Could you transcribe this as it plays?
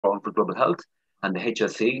Forum for Global Health, and the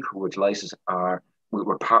HSE, who we're delighted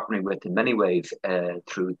we're partnering with in many ways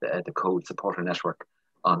through the Code Supporter Network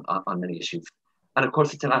on many issues. And of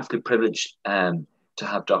course, it's an absolute privilege to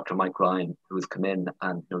have Dr. Mike Ryan, who's come in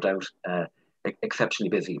and no doubt exceptionally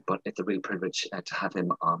busy, but it's a real privilege to have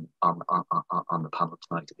him on the panel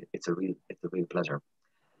tonight. It's a real pleasure.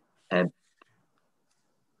 It's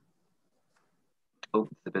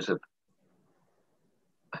a bit of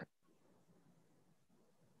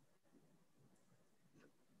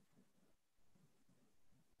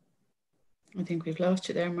I think we've lost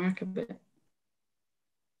you there, Mark, a bit.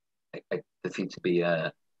 There seems to be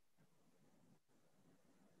sorry,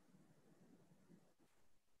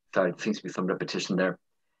 there seems to be some repetition there.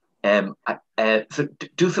 So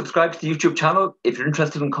do subscribe to the YouTube channel. If you're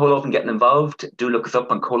interested in COLOP and getting involved, do look us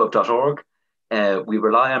up on colop.org. We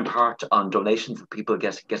rely in part on donations of people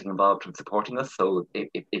getting involved and supporting us. So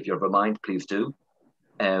if you're of a mind, please do.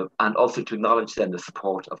 And also to acknowledge then the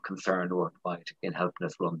support of Concern worldwide in helping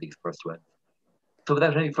us run these first waves. So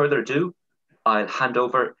without any further ado, I'll hand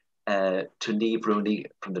over to Niamh Rooney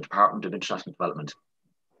from the Department of International Development.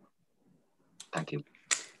 Thank you.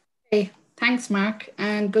 Hey, thanks, Mark,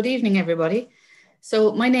 and good evening, everybody.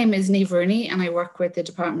 So my name is Niamh Rooney, and I work with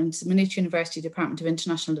the Maynooth University Department of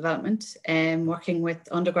International Development, working with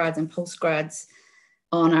undergrads and postgrads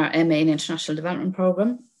on our MA in International Development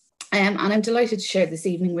Programme. And I'm delighted to share this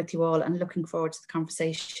evening with you all and looking forward to the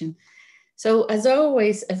conversation. So as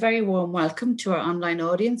always, a very warm welcome to our online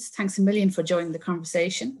audience. Thanks a million for joining the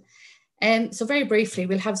conversation. So very briefly,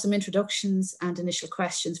 we'll have some introductions and initial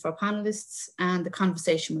questions for our panelists, and the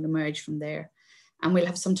conversation will emerge from there. And we'll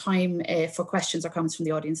have some time for questions or comments from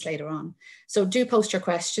the audience later on. So do post your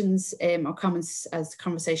questions or comments as the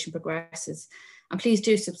conversation progresses. And please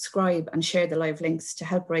do subscribe and share the live links to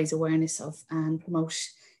help raise awareness of and promote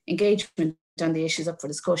engagement on the issues up for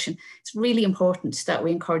discussion. It's really important that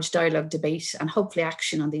we encourage dialogue, debate, and hopefully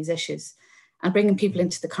action on these issues. And bringing people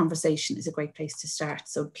into the conversation is a great place to start.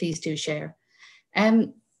 So please do share.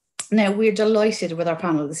 Now, we're delighted with our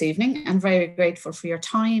panel this evening and very grateful for your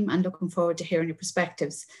time and looking forward to hearing your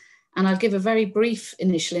perspectives. And I'll give a very brief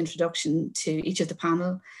initial introduction to each of the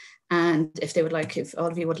panel. And if all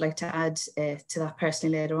of you would like to add to that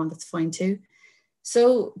personally later on, that's fine too.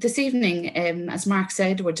 So this evening, as Mark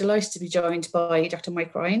said, we're delighted to be joined by Dr.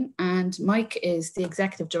 Mike Ryan, and Mike is the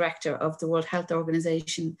Executive Director of the World Health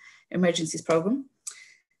Emergencies Programme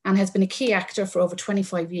and has been a key actor for over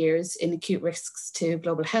 25 years in acute risks to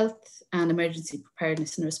global health and emergency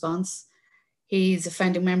preparedness and response. He's a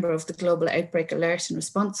founding member of the Global Outbreak Alert and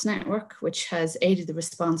Response Network, which has aided the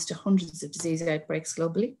response to hundreds of disease outbreaks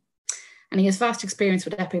globally. And he has vast experience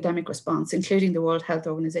with epidemic response, including the World Health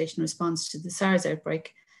Organization response to the SARS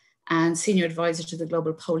outbreak, and senior advisor to the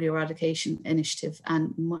Global Polio Eradication Initiative,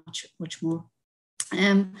 and much, much more.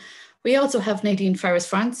 We also have Nadine Ferris,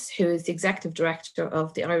 who is the Executive Director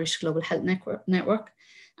of the Irish Global Health Network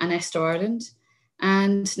and Esther Ireland.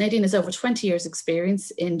 And Nadine has over 20 years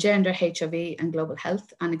experience in gender, HIV and global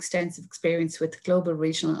health, and extensive experience with global,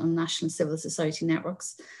 regional and national civil society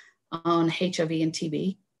networks on HIV and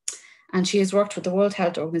TB. And she has worked with the World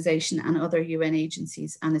Health Organization and other UN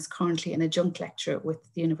agencies and is currently an adjunct lecturer with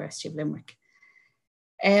the University of Limerick.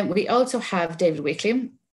 We also have David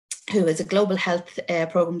Weakliam, who is a Global Health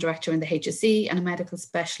Programme Director in the HSE and a medical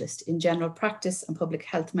specialist in general practice and public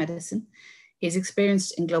health medicine. He's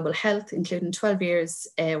experienced in global health, including 12 years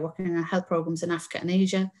working on health programmes in Africa and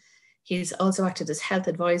Asia. He's also acted as health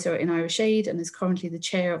advisor in Irish Aid and is currently the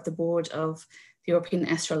chair of the board of the European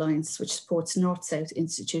ESTR Alliance, which supports North-South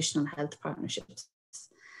institutional health partnerships.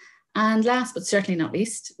 And last but certainly not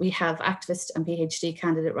least, we have activist and PhD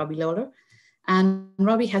candidate Robbie Lawlor. And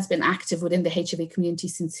Robbie has been active within the HIV community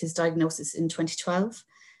since his diagnosis in 2012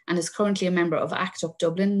 and is currently a member of ACT UP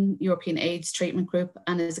Dublin, European AIDS Treatment Group,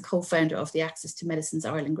 and is a co-founder of the Access to Medicines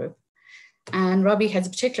Ireland group. And Robbie has a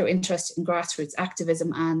particular interest in grassroots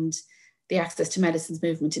activism and the Access to Medicines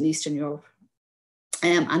movement in Eastern Europe.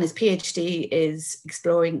 And his PhD is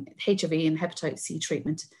exploring HIV and hepatitis C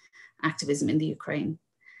treatment activism in the Ukraine.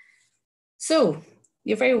 So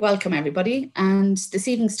you're very welcome, everybody. And this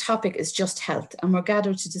evening's topic is Just Health, and we're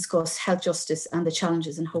gathered to discuss health justice and the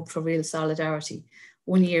challenges and hope for real solidarity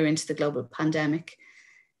 1 year into the global pandemic.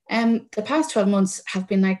 The past 12 months have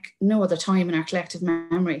been like no other time in our collective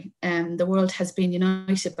memory. The world has been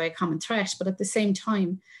united by a common threat, but at the same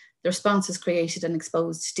time, the response has created and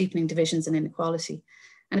exposed deepening divisions and inequality.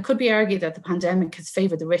 And it could be argued that the pandemic has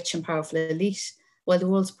favoured the rich and powerful elite, while the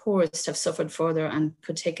world's poorest have suffered further and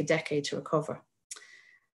could take a decade to recover.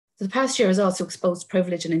 The past year has also exposed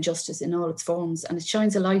privilege and injustice in all its forms, and it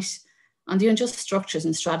shines a light on the unjust structures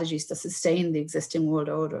and strategies that sustain the existing world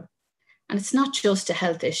order. And it's not just a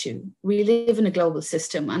health issue. We live in a global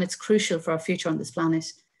system, and it's crucial for our future on this planet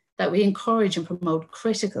that we encourage and promote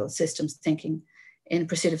critical systems thinking in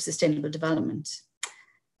pursuit of sustainable development.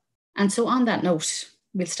 And so on that note,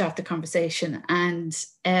 we'll start the conversation. And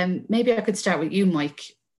maybe I could start with you,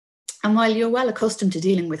 Mike. And while you're well accustomed to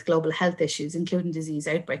dealing with global health issues, including disease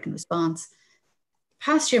outbreak and response,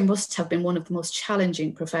 past year must have been one of the most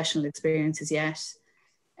challenging professional experiences yet.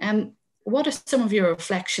 What are some of your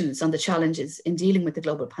reflections on the challenges in dealing with the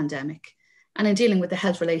global pandemic and in dealing with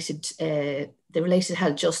the related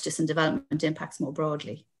health justice and development impacts more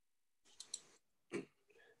broadly?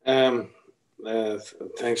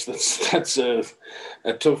 Thanks. That's a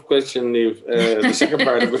tough question, Niamh. The second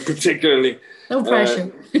part of it particularly. No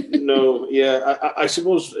pressure. No, yeah. I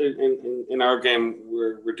suppose in our game,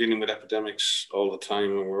 we're dealing with epidemics all the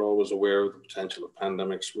time, and we're always aware of the potential of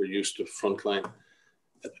pandemics. We're used to frontline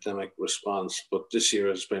epidemic response, but this year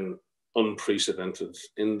has been unprecedented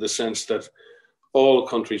in the sense that all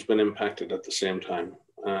countries have been impacted at the same time.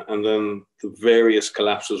 And then the various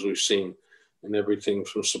collapses we've seen in everything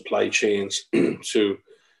from supply chains to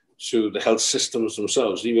the health systems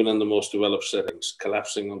themselves, even in the most developed settings,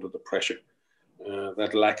 collapsing under the pressure.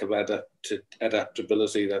 That lack of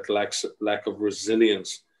adaptability, that lack of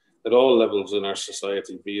resilience at all levels in our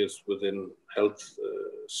society, be it within health,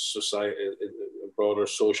 society, broader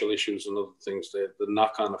social issues and other things. The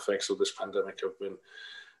knock-on effects of this pandemic have been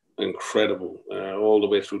incredible, all the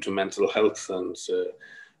way through to mental health and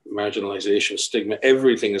marginalization, stigma.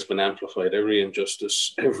 Everything has been amplified. Every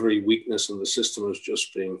injustice, every weakness in the system is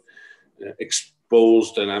just being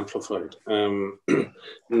exposed and amplified.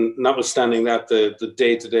 Notwithstanding that, the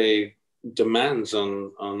day-to-day demands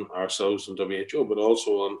on ourselves and WHO, but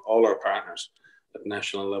also on all our partners at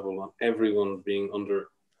national level, on everyone being under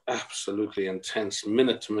absolutely intense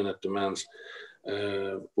minute-to-minute demands,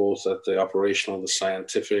 both at the operational, the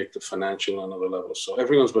scientific, the financial, and other levels. So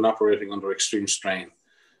everyone's been operating under extreme strain,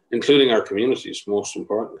 including our communities, most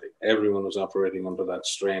importantly. Everyone is operating under that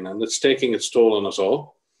strain, and it's taking its toll on us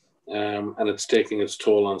all, and it's taking its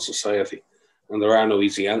toll on society. And there are no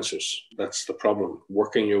easy answers. That's the problem.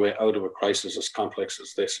 Working your way out of a crisis as complex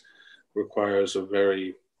as this requires a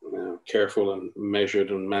very careful and measured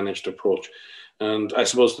and managed approach. And I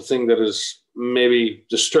suppose the thing that is maybe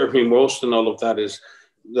disturbed me most in all of that is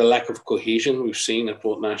the lack of cohesion we've seen at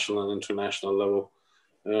both national and international level,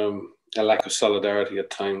 a lack of solidarity at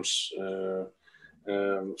times,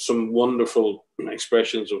 some wonderful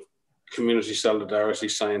expressions of community solidarity,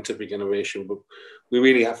 scientific innovation, but we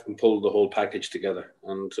really have to pull the whole package together,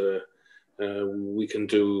 and we can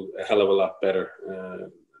do a hell of a lot better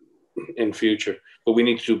in future, but we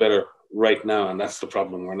need to do better right now, and that's the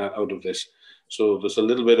problem. We're not out of this. So there's a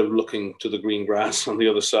little bit of looking to the green grass on the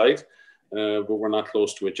other side, but we're not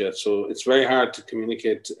close to it yet. So it's very hard to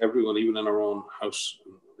communicate to everyone, even in our own house,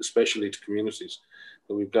 especially to communities.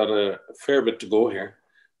 But we've got a fair bit to go here,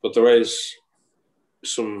 but there is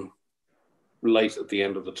some light at the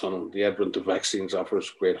end of the tunnel. The advent of vaccines offers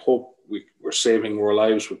great hope. We're saving more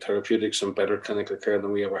lives with therapeutics and better clinical care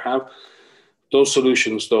than we ever have. Those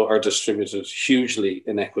solutions, though, are distributed hugely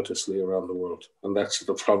inequitably around the world. And that's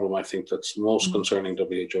the problem, I think, that's most concerning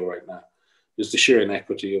WHO right now, is the sheer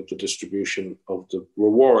inequity of the distribution of the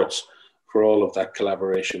rewards for all of that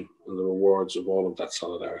collaboration and the rewards of all of that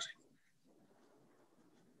solidarity.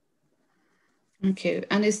 Thank you.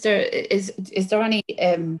 And is there any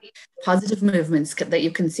positive movements that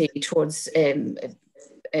you can see towards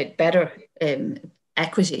a better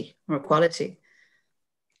equity or equality?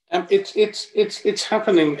 It's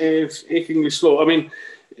happening. It's achingly slow. I mean,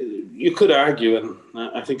 you could argue, and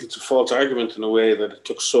I think it's a false argument in a way, that it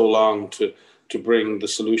took so long to bring the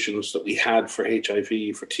solutions that we had for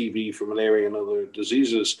HIV, for TB, for malaria and other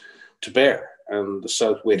diseases to bear. And the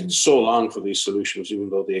South waited so long for these solutions, even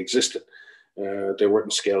though they existed. They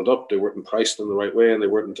weren't scaled up, they weren't priced in the right way, and they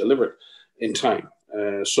weren't delivered in time.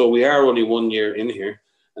 So we are only 1 year in here.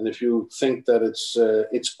 And if you think that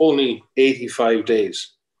it's only 85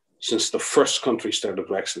 days since the first country started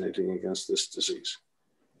vaccinating against this disease.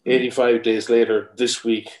 85 days later, this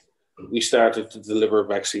week, we started to deliver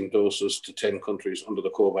vaccine doses to 10 countries under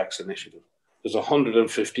the COVAX initiative. There's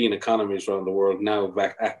 115 economies around the world now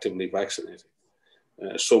actively vaccinating.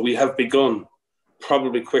 So we have begun,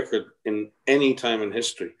 probably quicker in any time in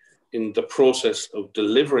history, in the process of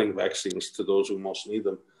delivering vaccines to those who most need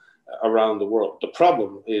them around the world. The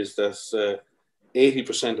problem is that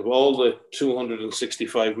 80% of all the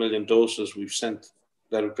 265 million doses we've sent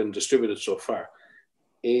that have been distributed so far,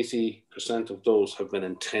 80% of those have been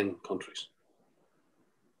in 10 countries.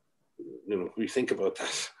 we think about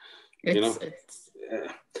that, it's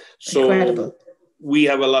so incredible. We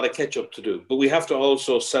have a lot of catch up to do, but we have to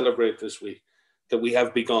also celebrate this week that we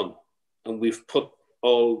have begun, and we're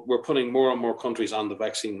putting more and more countries on the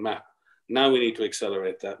vaccine map. Now we need to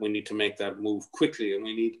accelerate that. We need to make that move quickly, and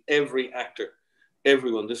we need every actor,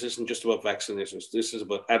 everyone. This isn't just about vaccinators. This is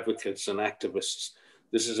about advocates and activists.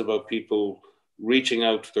 This is about people reaching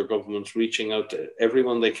out to their governments, reaching out to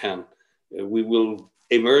everyone they can. We will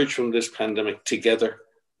emerge from this pandemic together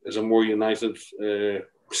as a more united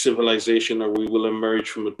civilization, or we will emerge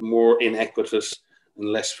from it more inequitous and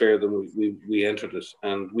less fair than we entered it.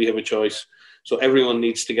 And we have a choice. So everyone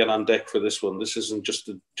needs to get on deck for this one. This isn't just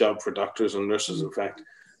a job for doctors and nurses. In fact,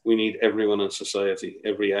 we need everyone in society,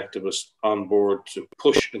 every activist on board to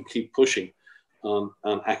push and keep pushing on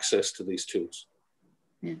access to these tools.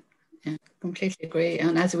 Yeah, completely agree.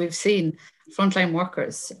 And as we've seen, frontline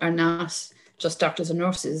workers are not just doctors and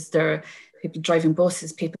nurses. They're people driving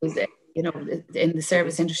buses, people in the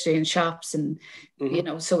service industry and shops, and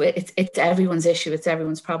so it's everyone's issue, it's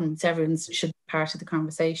everyone's problem, it's everyone's should be part of the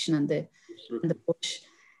conversation and the push.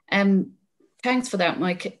 Thanks for that,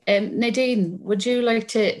 Mike. Nadine, would you like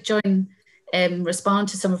to join, respond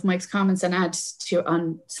to some of Mike's comments and add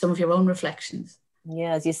on some of your own reflections?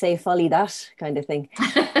 Yeah, as you say, folly that kind of thing.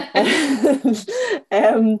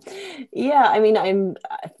 Yeah, I mean,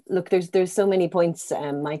 look, there's so many points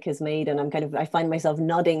Mike has made, and I find myself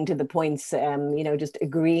nodding to the points, just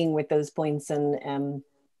agreeing with those points, and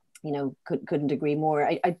couldn't agree more.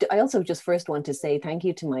 I also just first want to say thank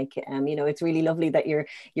you to Mike. It's really lovely that you're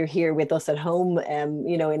here with us at home,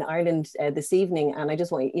 in Ireland this evening. And I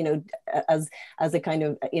just want, as a kind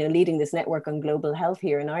of, leading this network on global health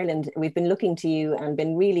here in Ireland, we've been looking to you and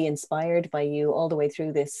been really inspired by you all the way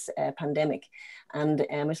through this pandemic. And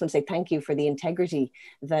I just want to say thank you for the integrity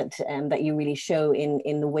that you really show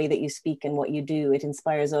in the way that you speak and what you do. It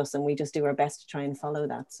inspires us, and we just do our best to try and follow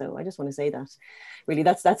that. So I just want to say that. Really,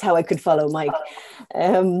 that's how I could follow Mike.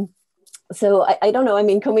 So I don't know. I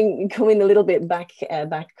mean, coming a little bit back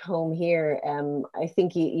home here. I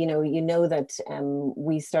think you know that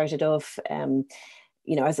we started off.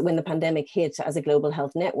 As when the pandemic hit, as a global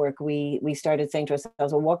health network, we started saying to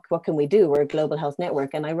ourselves, well, what can we do? We're a global health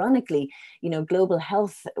network. And ironically, global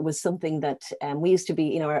health was something that we used to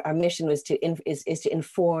be, our mission was to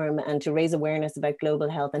inform and to raise awareness about global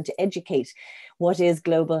health and to educate. What is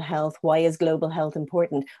global health? Why is global health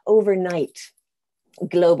important? Overnight,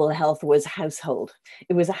 global health was household.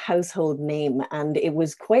 It was a household name, and it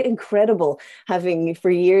was quite incredible, having for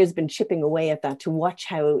years been chipping away at that, to watch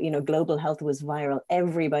how global health was viral.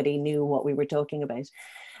 Everybody knew what we were talking about.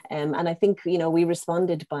 And I think, we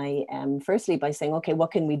responded by firstly by saying, okay,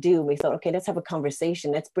 what can we do? And we thought, okay, let's have a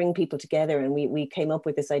conversation. Let's bring people together. And we came up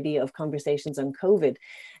with this idea of conversations on COVID,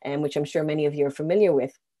 which I'm sure many of you are familiar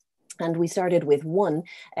with. And we started with one,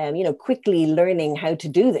 quickly learning how to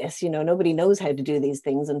do this. Nobody knows how to do these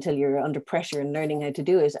things until you're under pressure and learning how to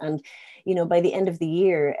do it. And, by the end of the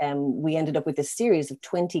year, we ended up with a series of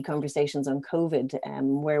 20 conversations on COVID,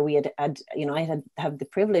 where we had I had the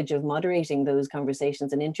privilege of moderating those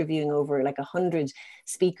conversations and interviewing over like 100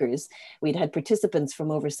 speakers. We'd had participants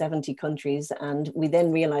from over 70 countries. And we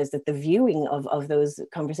then realized that the viewing of those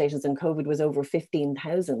conversations on COVID was over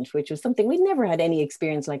 15,000, which was something we'd never had any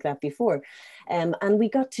experience like that before. And we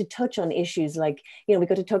got to touch on issues like, we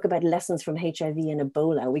got to talk about lessons from HIV and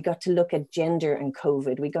Ebola. We got to look at gender and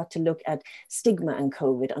COVID. We got to look at stigma and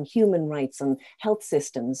COVID, on human rights, on health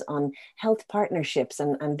systems, on health partnerships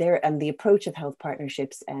and the approach of health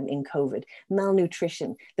partnerships in COVID,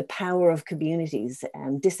 malnutrition, the power of communities,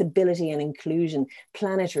 disability and inclusion,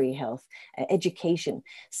 planetary health, education.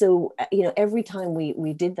 So, every time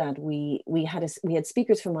we did that, we had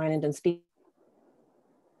speakers from Ireland and speakers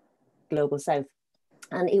Global South.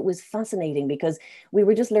 And it was fascinating because we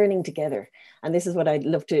were just learning together. And this is what I'd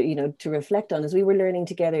love to, to reflect on, is we were learning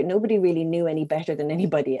together. Nobody really knew any better than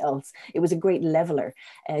anybody else. It was a great leveler.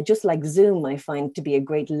 Just like Zoom, I find to be a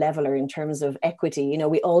great leveler in terms of equity.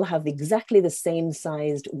 We all have exactly the same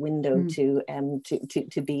sized window to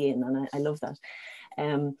be in. And I love that.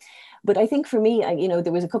 But I think for me,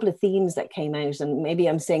 there was a couple of themes that came out, and maybe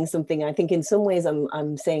I'm saying something, I think in some ways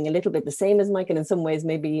I'm saying a little bit the same as Mike, and in some ways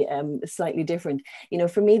maybe slightly different.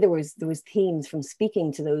 For me, there was themes from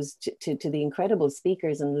speaking to those, to the incredible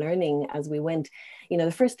speakers and learning as we went.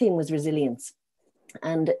 The first theme was resilience.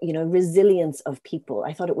 And, resilience of people.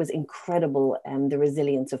 I thought it was incredible, the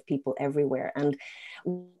resilience of people everywhere. And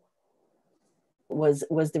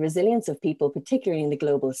was the resilience of people, particularly in the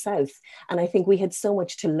global south. And I think we had so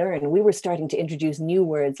much to learn. We were starting to introduce new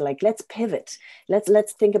words like, let's pivot.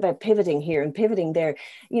 Let's think about pivoting here and pivoting there.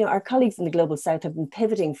 You know, our colleagues in the global south have been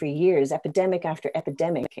pivoting for years, epidemic after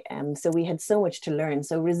epidemic. So we had so much to learn.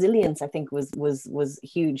 So resilience, I think, was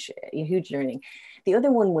huge, a huge learning. The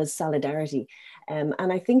other one was solidarity. And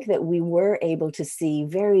I think that we were able to see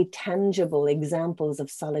very tangible examples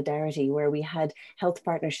of solidarity, where we had health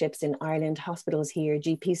partnerships in Ireland, hospitals here,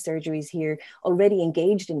 GP surgeries here, already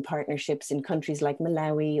engaged in partnerships in countries like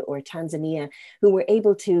Malawi or Tanzania, who were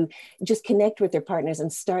able to just connect with their partners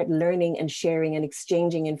and start learning and sharing and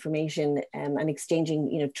exchanging information and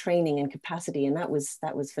exchanging, you know, training and capacity. And that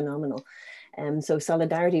was phenomenal. So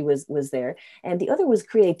solidarity was there. And the other was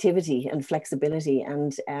creativity and flexibility.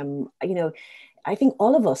 And, you know, I think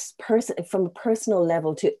all of us, from a personal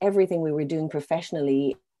level to everything we were doing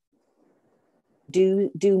professionally, do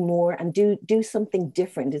more and do something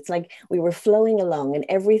different. It's like we were flowing along, and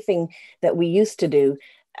everything that we used to do,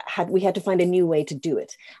 we had to find a new way to do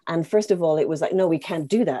it. And first of all, it was like, no, we can't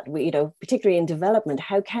do that. We, you know, particularly in development,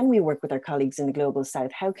 how can we work with our colleagues in the global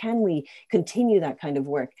south? How can we continue that kind of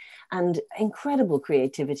work? And incredible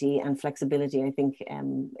creativity and flexibility, I think,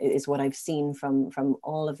 is what I've seen from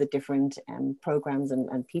all of the different programs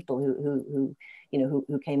and people who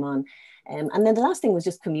came on. And then the last thing was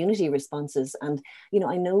just community responses. And, you know,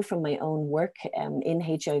 I know from my own work in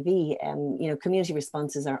HIV, you know, community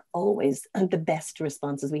responses are always the best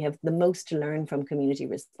responses. We have the most to learn from community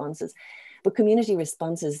responses. But community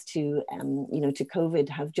responses to, you know, to COVID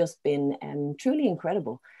have just been truly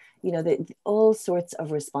incredible. You know, all sorts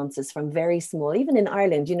of responses, from very small, even in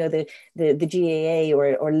Ireland, you know, the GAA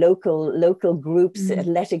or local groups,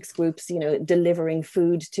 athletics groups, you know, delivering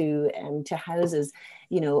food to houses,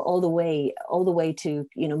 you know, all the way to,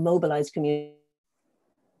 you know, mobilized community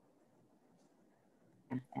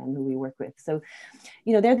who we work with. So,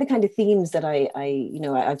 you know, they're the kind of themes that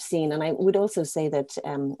I've seen. And I would also say that,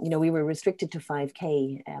 you know, we were restricted to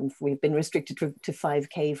 5K. We've been restricted to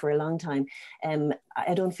 5K for a long time.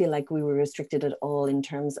 I don't feel like we were restricted at all in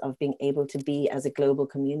terms of being able to be as a global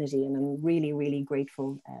community. And I'm really, really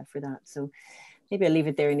grateful for that. So maybe I'll leave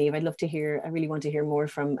it there, Niamh. I really want to hear more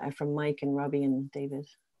from Mike and Robbie and David.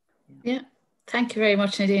 Yeah, thank you very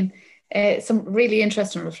much, Nadine. Some really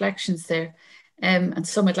interesting reflections there. And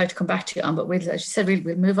some I'd like to come back to you on, but as you said,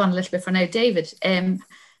 we'll move on a little bit for now. David,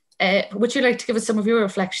 would you like to give us some of your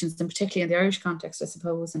reflections, and particularly in the Irish context, I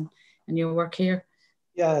suppose, and your work here?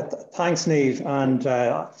 Yeah, thanks, Niamh. And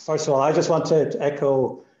first of all, I just want to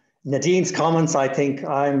echo Nadine's comments. I think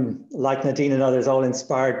I'm, like Nadine and others, all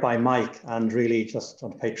inspired by Mike, and really just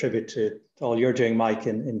want to pay tribute to all you're doing, Mike,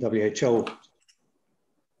 in WHO.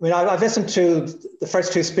 I mean, I've listened to the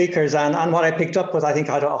first two speakers, and what I picked up was, I think,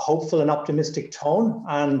 had a hopeful and optimistic tone.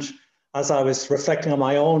 And as I was reflecting on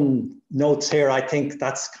my own notes here, I think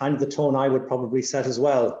that's kind of the tone I would probably set as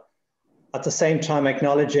well. At the same time,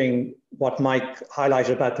 acknowledging what Mike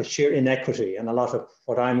highlighted about the sheer inequity, and a lot of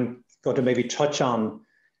what I'm going to maybe touch on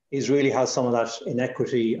is really how some of that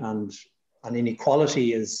inequity and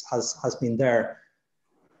inequality has been there.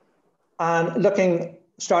 And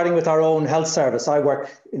starting with our own health service, I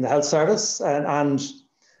work in the health service, and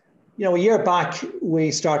you know, a year back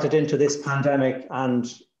we started into this pandemic, and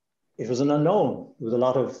it was an unknown. There was a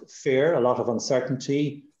lot of fear, a lot of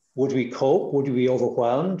uncertainty. Would we cope? Would we be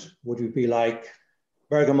overwhelmed? Would we be like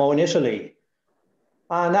Bergamo in Italy?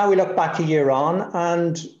 And now we look back a year on,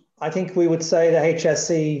 and I think we would say the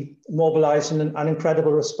HSE mobilised an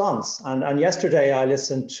incredible response. And yesterday I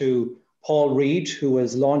listened to Paul Reid, who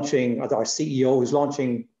was launching, our CEO, who's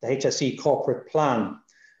launching the HSE corporate plan.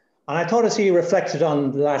 And I thought, as he reflected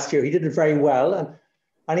on the last year, he did it very well.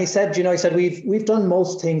 And he said, you know, we've done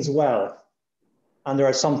most things well, and there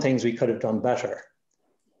are some things we could have done better.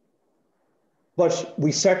 But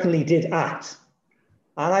we certainly did act.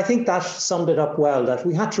 And I think that summed it up well, that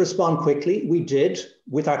we had to respond quickly. We did.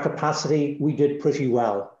 With our capacity, we did pretty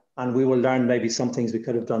well. And we will learn maybe some things we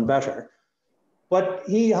could have done better. But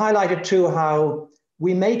he highlighted too how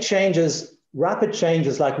we made changes, rapid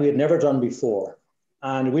changes like we had never done before,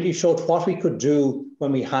 and really showed what we could do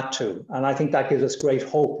when we had to. And I think that gives us great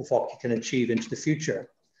hope of what we can achieve into the future.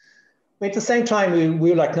 But at the same time, we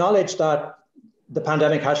will acknowledge that the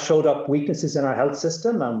pandemic has showed up weaknesses in our health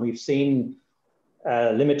system, and we've seen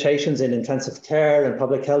limitations in intensive care and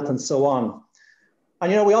public health and so on.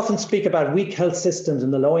 And, you know, we often speak about weak health systems in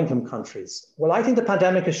the low-income countries. Well, I think the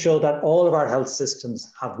pandemic has showed that all of our health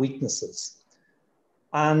systems have weaknesses.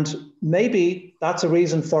 And maybe that's a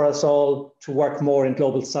reason for us all to work more in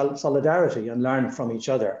global solidarity and learn from each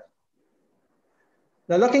other.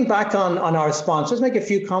 Now, looking back on our response, just make a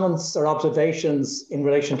few comments or observations in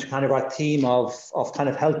relation to kind of our theme of kind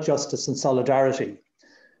of health justice and solidarity.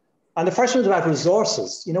 And the first one is about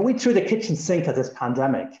resources. You know, we threw the kitchen sink at this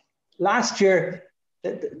pandemic. Last year,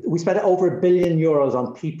 we spent over €1 billion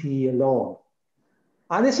on PPE alone.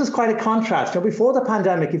 And this was quite a contrast. You know, before the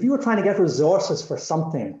pandemic, if you were trying to get resources for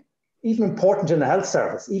something, even important in the health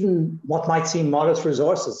service, even what might seem modest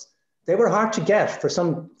resources, they were hard to get for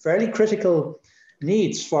some fairly critical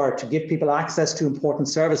needs to give people access to important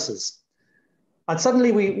services. And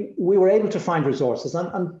suddenly we were able to find resources,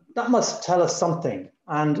 and that must tell us something.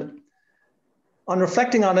 And on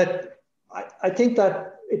reflecting on it, I think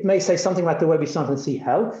that it may say something about the way we sometimes see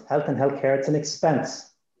health and healthcare. It's an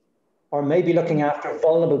expense. Or maybe looking after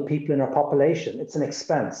vulnerable people in our population, it's an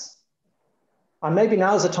expense. And maybe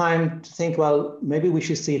now's the time to think, well, maybe we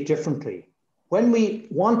should see it differently. When we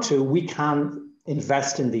want to, we can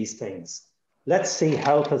invest in these things. Let's see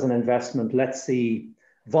health as an investment. Let's see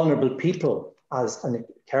vulnerable people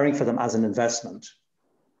caring for them as an investment.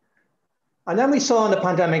 And then we saw in the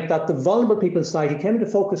pandemic that the vulnerable people in society came into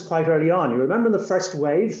focus quite early on. You remember in the first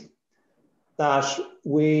wave that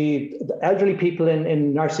the elderly people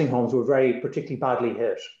in nursing homes were particularly badly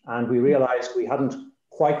hit. And we realized we hadn't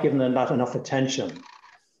quite given them that enough attention.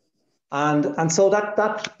 And so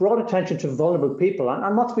that brought attention to vulnerable people.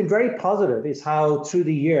 And what's been very positive is how through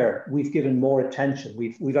the year, we've given more attention.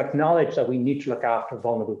 We've acknowledged that we need to look after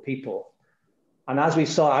vulnerable people. And as we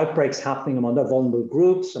saw outbreaks happening among the vulnerable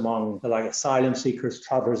groups, among the asylum seekers,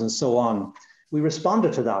 travelers, and so on, we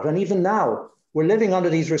responded to that. And even now, we're living under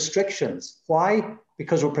these restrictions. Why?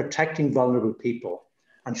 Because we're protecting vulnerable people.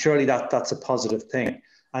 And surely that's a positive thing.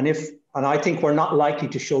 And I think we're not likely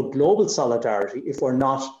to show global solidarity if we're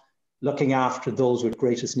not looking after those with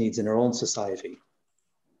greatest needs in our own society.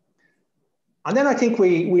 And then I think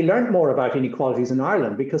we learned more about inequalities in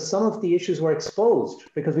Ireland because some of the issues were exposed,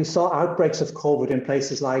 because we saw outbreaks of COVID in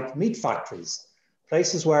places like meat factories,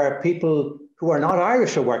 places where people who are not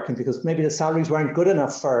Irish are working because maybe the salaries weren't good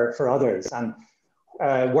enough for others, and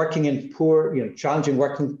working in poor, challenging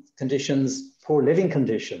working conditions, poor living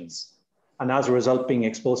conditions, and as a result being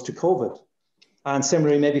exposed to COVID. And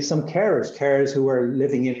similarly, maybe some carers who were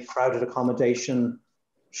living in crowded accommodation,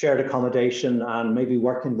 shared accommodation, and maybe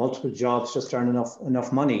working multiple jobs just to earn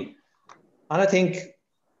enough money. And I think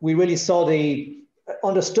we really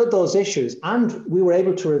understood those issues, and we were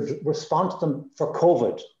able to respond to them for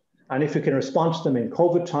COVID. And if we can respond to them in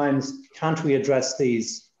COVID times, can't we address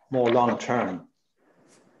these more long term?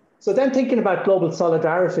 So then thinking about global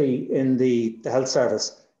solidarity in the health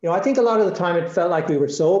service, I think a lot of the time it felt like we were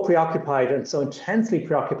so preoccupied and so intensely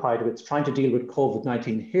preoccupied with trying to deal with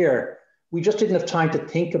COVID-19 here, we just didn't have time to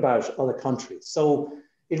think about other countries. So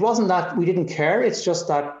it wasn't that we didn't care, it's just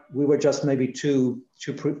that we were just maybe too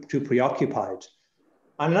preoccupied.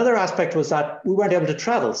 And another aspect was that we weren't able to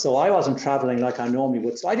travel. So I wasn't traveling like I normally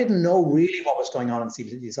would. So I didn't know really what was going on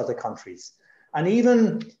in these other countries. And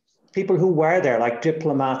even people who were there, like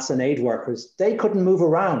diplomats and aid workers, they couldn't move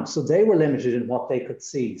around. So they were limited in what they could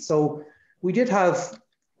see. So we did have,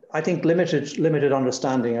 I think, limited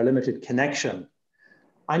understanding or limited connection.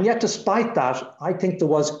 And yet, despite that, I think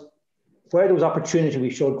where there was opportunity, we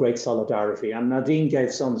showed great solidarity. And Nadine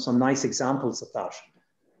gave some nice examples of that.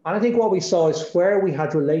 And I think what we saw is where we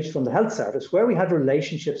had relations from the health service, where we had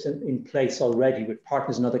relationships in place already with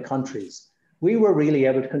partners in other countries, we were really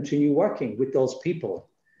able to continue working with those people.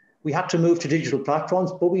 We had to move to digital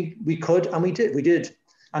platforms, but we could, and we did,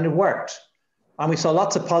 and it worked. And we saw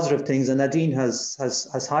lots of positive things, and Nadine has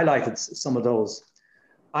highlighted some of those.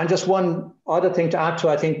 And just one other thing to add to,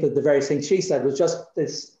 I think, that the various things she said was just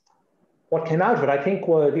this, what came out of it, I think,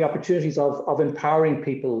 were the opportunities of empowering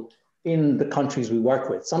people in the countries we work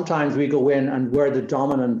with. Sometimes we go in and we're the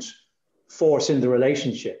dominant force in the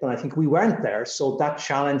relationship. And I think we weren't there. So that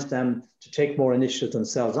challenged them to take more initiative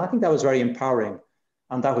themselves. And I think that was very empowering.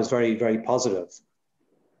 And that was very, very positive.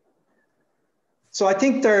 So I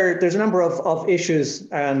think there's a number of issues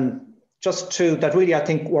that really, I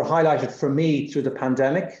think, were highlighted for me through the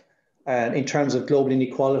pandemic in terms of global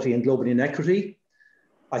inequality and global inequity.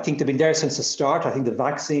 I think they've been there since the start. I think the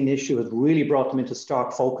vaccine issue has really brought them into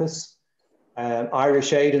stark focus.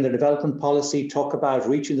 Irish Aid and the development policy talk about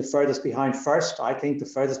reaching the furthest behind first. I think the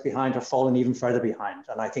furthest behind have fallen even further behind.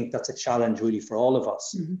 And I think that's a challenge really for all of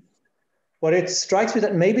us. Mm-hmm. But it strikes me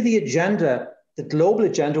that maybe the global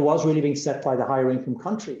agenda was really being set by the higher income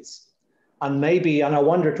countries. And I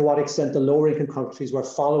wonder to what extent the lower income countries were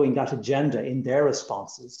following that agenda in their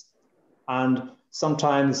responses. And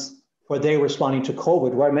sometimes where they were responding to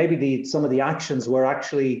COVID, where maybe some of the actions were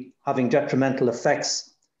actually having detrimental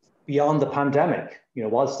effects beyond the pandemic. You know,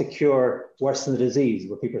 was the cure worse than the disease?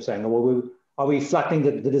 What people are saying, well, are we flattening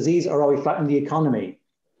the disease, or are we flattening the economy?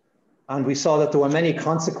 And we saw that there were many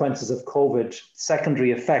consequences of COVID,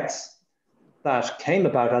 secondary effects that came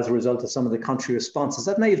about as a result of some of the country responses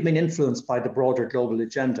that may have been influenced by the broader global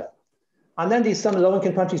agenda. And then some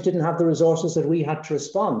low-income countries didn't have the resources that we had to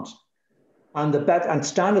respond. And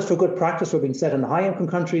standards for good practice were being set in the high-income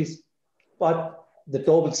countries, but the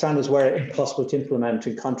global standards were impossible to implement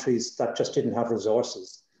in countries that just didn't have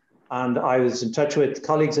resources. And I was in touch with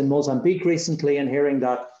colleagues in Mozambique recently and hearing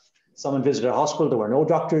that someone visited a hospital, there were no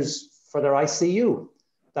doctors for their ICU,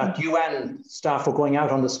 that UN staff were going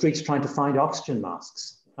out on the streets trying to find oxygen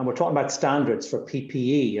masks. And we're talking about standards for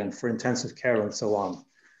PPE and for intensive care and so on.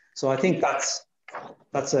 So I think that's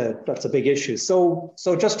a big issue. So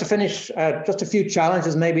just to finish, just a few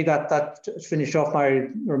challenges maybe that finish off my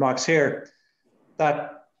remarks here,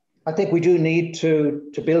 that I think we do need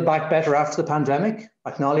to build back better after the pandemic,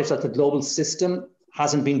 acknowledge that the global system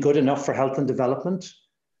hasn't been good enough for health and development,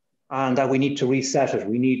 and that we need to reset it.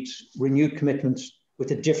 We need renewed commitment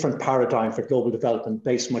with a different paradigm for global development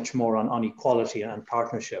based much more on equality and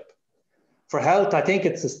partnership. For health, I think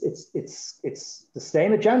it's the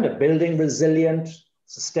same agenda, building resilient,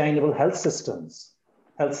 sustainable health systems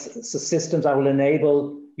that will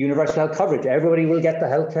enable universal health coverage. Everybody will get the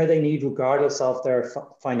healthcare they need regardless of their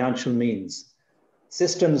financial means.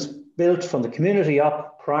 Systems built from the community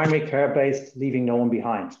up, primary care-based, leaving no one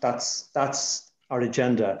behind. That's our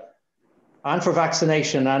agenda. And for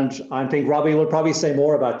vaccination, and I think Robbie will probably say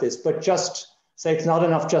more about this, but just say it's not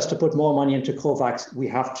enough just to put more money into COVAX. We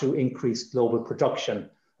have to increase global production.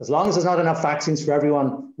 As long as there's not enough vaccines for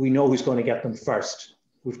everyone, we know who's going to get them first.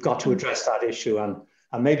 We've got to address that issue.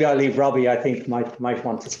 And maybe I'll leave Robbie, I think, might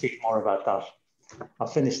want to speak more about that. I'll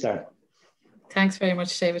finish there. Thanks very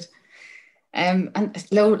much, David. And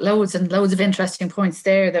loads and loads of interesting points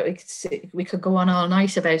there that we could go on all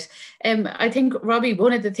night about. I think, Robbie,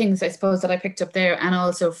 one of the things I suppose that I picked up there, and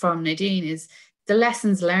also from Nadine, is the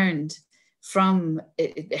lessons learned from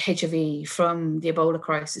HIV, from the Ebola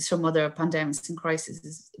crisis, from other pandemics and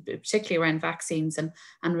crises, particularly around vaccines and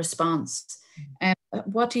response.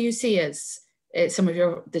 What do you see as some of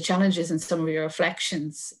the challenges and some of your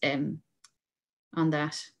reflections on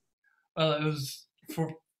that? Well, it was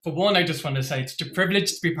for one, I just want to say it's a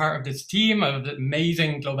privilege to be part of this team of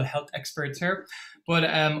amazing global health experts here. But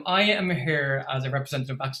I am here as a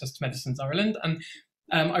representative of Access to Medicines Ireland, and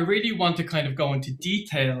I really want to kind of go into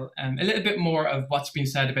detail a little bit more of what's been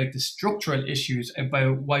said about the structural issues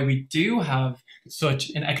about why we do have such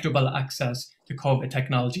inequitable access to COVID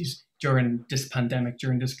technologies during this pandemic,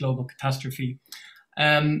 during this global catastrophe.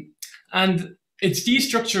 And it's these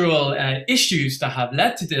structural issues that have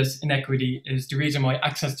led to this inequity is the reason why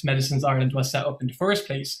Access to Medicines Ireland was set up in the first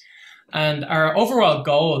place. And our overall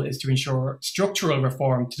goal is to ensure structural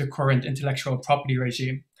reform to the current intellectual property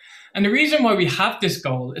regime. And the reason why we have this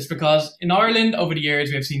goal is because in Ireland over the years,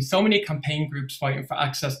 we have seen so many campaign groups fighting for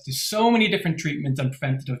access to so many different treatments and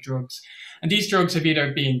preventative drugs. And these drugs have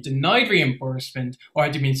either been denied reimbursement or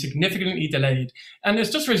have been significantly delayed. And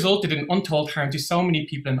it's just resulted in untold harm to so many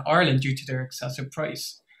people in Ireland due to their excessive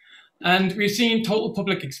price. And we've seen total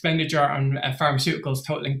public expenditure on pharmaceuticals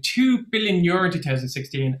totaling €2 billion in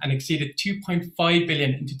 2016 and exceeded 2.5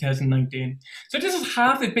 billion in 2019. So this is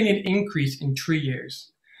 £500 million increase in 3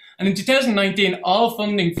 years. And in 2019, all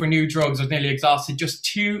funding for new drugs was nearly exhausted just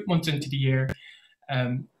 2 months into the year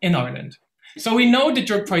in Ireland. So we know the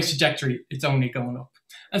drug price trajectory is only going up.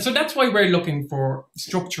 And so that's why we're looking for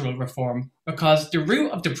structural reform, because the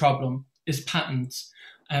root of the problem is patents.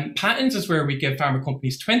 Patents is where we give pharma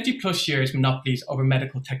companies 20 plus years monopolies over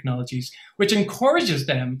medical technologies, which encourages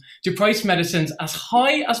them to price medicines as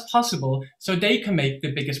high as possible so they can make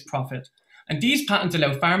the biggest profit. And these patents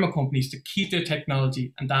allow pharma companies to keep their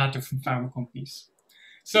technology and data from pharma companies.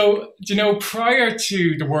 So, prior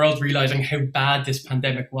to the world realizing how bad this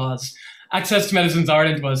pandemic was, Access to Medicines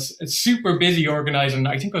Ireland was super busy organising,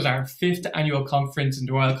 I think it was our 5th annual conference in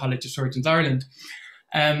the Royal College of Surgeons Ireland.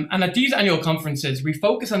 And at these annual conferences, we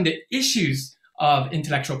focus on the issues of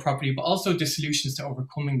intellectual property, but also the solutions to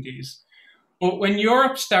overcoming these. But when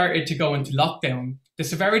Europe started to go into lockdown, the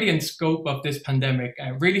severity and scope of this pandemic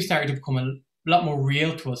really started to become a lot more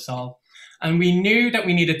real to us all. And we knew that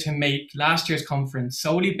we needed to make last year's conference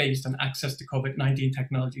solely based on access to COVID-19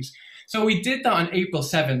 technologies. So we did that on April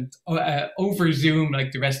 7th over Zoom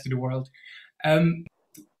like the rest of the world.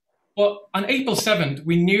 But on April 7th,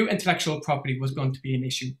 we knew intellectual property was going to be an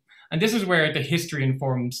issue. And this is where the history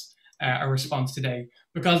informs our response today,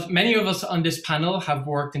 because many of us on this panel have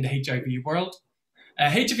worked in the HIV world.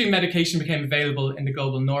 HIV medication became available in the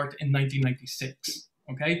global north in 1996.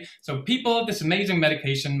 Okay, so people, this amazing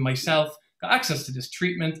medication, myself, got access to this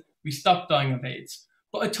treatment. We stopped dying of AIDS.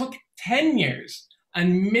 But it took 10 years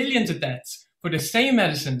and millions of deaths for the same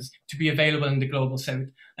medicines to be available in the global south.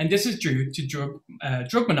 And this is due to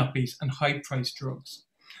drug monopolies and high-priced drugs.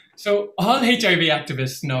 So all HIV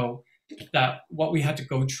activists know that what we had to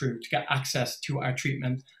go through to get access to our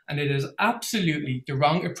treatment, and it is absolutely the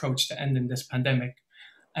wrong approach to ending this pandemic.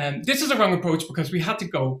 This is a wrong approach because we had to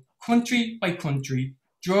go country by country,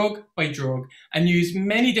 drug by drug, and use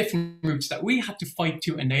many different routes that we had to fight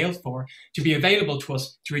tooth and nail for to be available to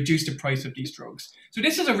us to reduce the price of these drugs. So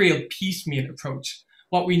this is a real piecemeal approach.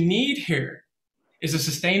 What we need here is a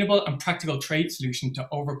sustainable and practical trade solution to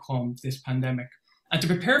overcome this pandemic and to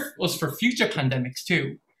prepare us for future pandemics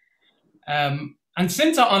too. And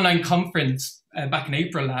since our online conference back in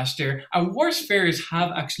April last year, our worst fears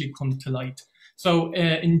have actually come to light. So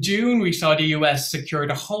in June, we saw the US secure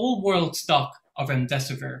the whole world stock of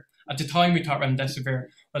remdesivir. At the time, we thought remdesivir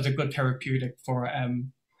was a good therapeutic for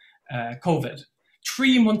COVID.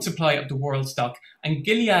 3 months supply of the world stock. And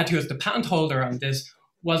Gilead, who is the patent holder on this,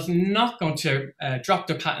 was not going to drop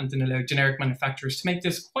the patent and allow generic manufacturers to make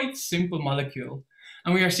this quite simple molecule.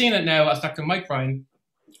 And we are seeing it now, as Dr. Mike Ryan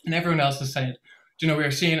and everyone else has said, we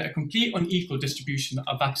are seeing a complete unequal distribution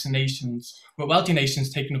of vaccinations, with wealthy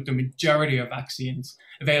nations taking up the majority of vaccines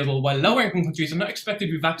available, while lower income countries are not expected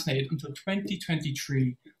to be vaccinated until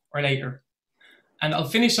 2023 or later. And I'll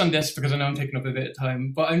finish on this because I know I'm taking up a bit of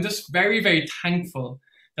time, but I'm just very, very thankful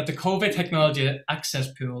that the COVID Technology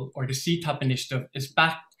Access Pool, or the CTAP initiative,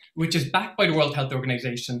 which is backed by the World Health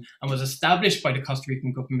Organization and was established by the Costa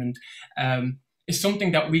Rican government, is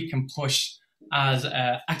something that we can push as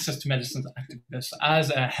access to medicines activists, as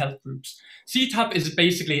health groups. CTAP is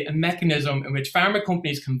basically a mechanism in which pharma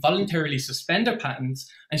companies can voluntarily suspend their patents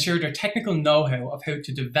and share their technical know-how of how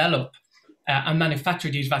to develop and manufacture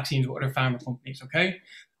these vaccines with other pharma companies, okay?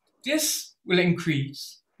 This will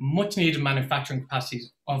increase much needed manufacturing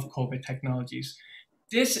capacities of COVID technologies.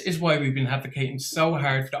 This is why we've been advocating so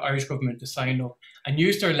hard for the Irish government to sign up and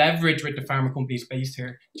use their leverage with the pharma companies based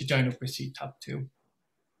here to join up with CTAP too.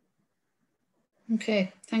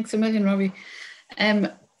 Okay, thanks a million, Robbie.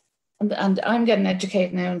 And I'm getting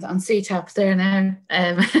educated now on CTAP there now.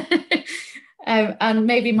 And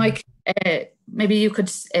maybe Mike, maybe you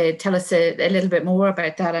could tell us a little bit more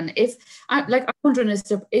about that. And if, I'm wondering,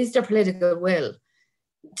 is there political will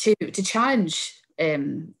to challenge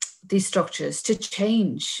these structures, to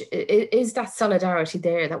change? Is that solidarity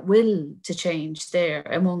there, that will to change there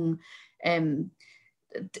among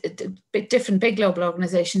different big global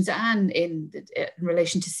organizations and in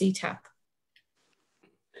relation to CTAP?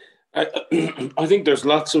 I think there's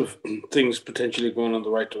lots of things potentially going in the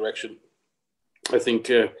right direction. I think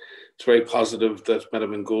it's very positive that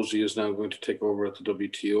Madame Ngozi is now going to take over at the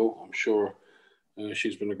WTO. I'm sure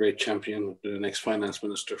she's been a great champion, the next finance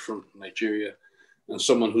minister from Nigeria, and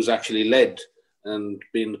someone who's actually led and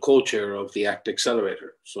been the co-chair of the ACT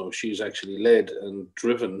Accelerator. So she's actually led and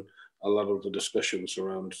driven a lot of the discussions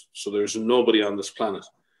around. So there's nobody on this planet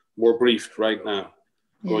more briefed right now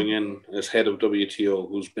going in as head of WTO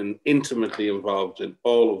who's been intimately involved in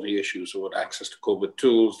all of the issues about access to COVID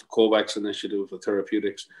tools, the COVAX initiative, the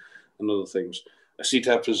therapeutics, and other things.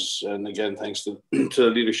 CTAP is, and again, thanks to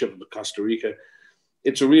the leadership of Costa Rica,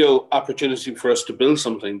 it's a real opportunity for us to build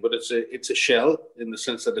something, but it's a shell in the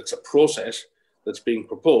sense that it's a process that's being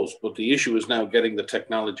proposed. But the issue is now getting the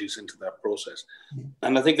technologies into that process.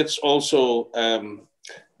 And I think it's also a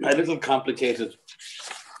little complicated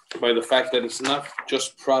by the fact that it's not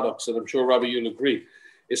just products, and I'm sure, Robbie, you'll agree,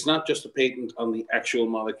 it's not just a patent on the actual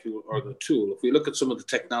molecule or the tool. If we look at some of the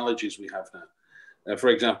technologies we have now, for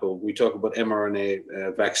example, we talk about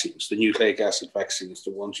mRNA vaccines, the nucleic acid vaccines,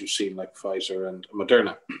 the ones you've seen like Pfizer and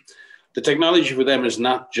Moderna. The technology for them is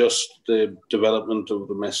not just the development of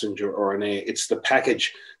the messenger RNA, it's the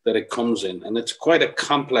package that it comes in. And it's quite a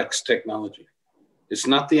complex technology. It's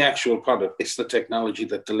not the actual product, it's the technology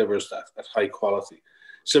that delivers that at high quality.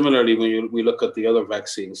 Similarly, when we look at the other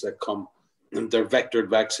vaccines that come, they're vectored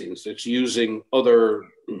vaccines. It's using other,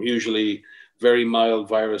 usually very mild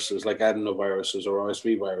viruses like adenoviruses or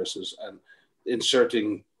RSV viruses and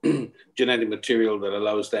inserting genetic material that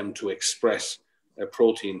allows them to express a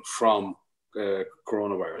protein from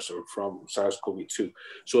coronavirus or from SARS-CoV-2.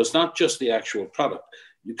 So it's not just the actual product.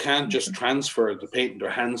 You can't just transfer the patent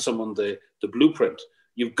or hand someone the blueprint.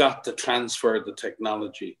 You've got to transfer the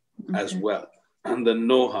technology as well, and the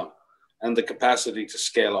know-how and the capacity to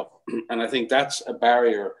scale up. And I think that's a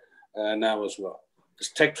barrier now as well.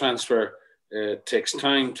 This tech transfer takes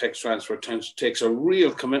time, takes transfer, takes a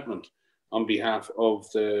real commitment on behalf of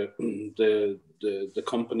the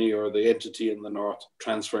company or the entity in the north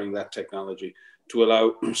transferring that technology to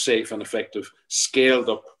allow safe and effective scaled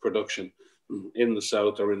up production in the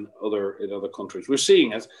south or in other countries. We're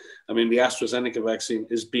seeing it. I mean, the AstraZeneca vaccine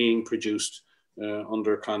is being produced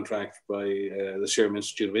under contract by the Serum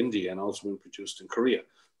Institute of India and also being produced in Korea.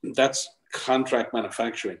 That's contract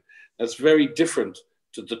manufacturing. That's very different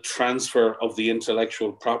to the transfer of the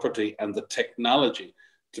intellectual property and the technology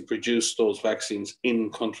to produce those vaccines in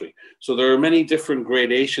country. So there are many different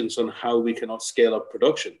gradations on how we cannot scale up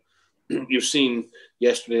production. You've seen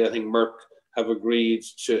yesterday, I think Merck have agreed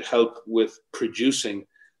to help with producing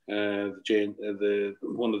one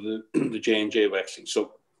of the J&J vaccines.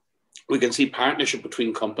 So we can see partnership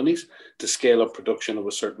between companies to scale up production of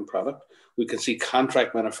a certain product. We can see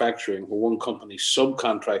contract manufacturing where one company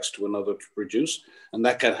subcontracts to another to produce, and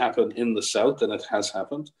that can happen in the south, and it has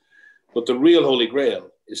happened. But the real holy grail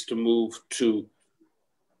is to move to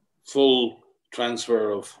full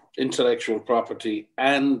transfer of intellectual property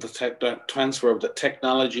and the transfer of the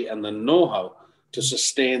technology and the know-how to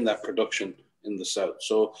sustain that production in the south.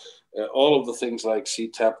 So all of the things like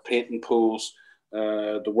CTAP, patent pools,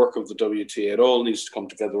 the work of the WTA, it all needs to come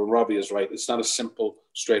together. And Robbie is right. It's not a simple,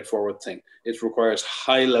 straightforward thing. It requires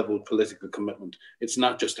high-level political commitment. It's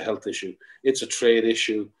not just a health issue. It's a trade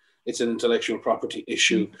issue. It's an intellectual property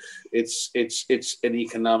issue. It's an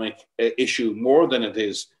economic issue more than it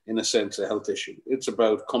is, in a sense, a health issue. It's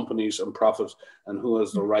about companies and profit and who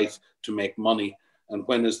has the right to make money and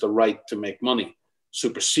when is the right to make money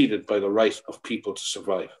superseded by the right of people to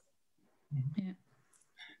survive. Yeah.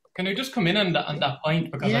 Can I just come in on that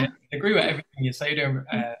point, because I agree with everything you say there,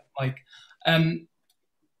 Mike.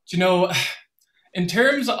 You know, in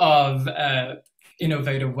terms of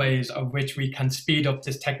innovative ways of which we can speed up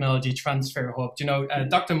this technology transfer hub, you know,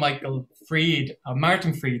 Dr. Martin Fried, from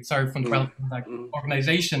the World Health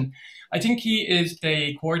Organization, I think he is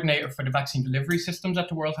the coordinator for the vaccine delivery systems at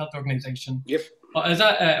the World Health Organization. Yep. I was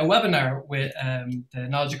at a webinar with the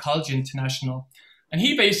Knowledge Ecology International, and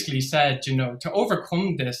he basically said, you know, to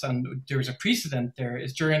overcome this, and there was a precedent there,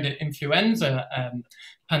 is during the influenza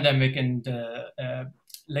pandemic in the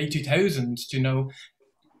late 2000s, you know,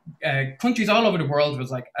 countries all over the world was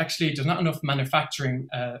like, actually, there's not enough manufacturing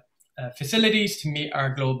facilities to meet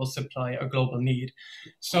our global supply or global need.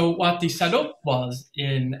 So what they set up was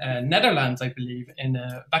in Netherlands, I believe, in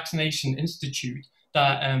a vaccination institute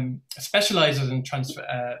that specializes in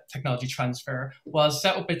technology transfer, was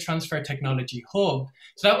set up a transfer technology hub.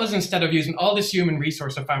 So that was, instead of using all this human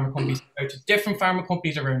resource of pharma companies to different pharma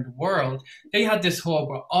companies around the world, they had this hub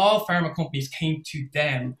where all pharma companies came to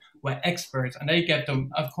them with experts, and they get them,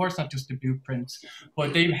 of course, not just the blueprints,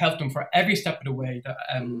 but they helped them for every step of the way,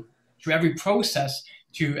 through every process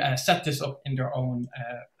to set this up in their own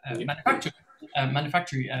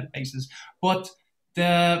manufacturing bases. But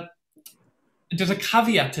there's a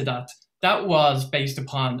caveat to that. That was based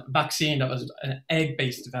upon a vaccine that was an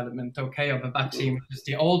egg-based development, okay, of a vaccine, which is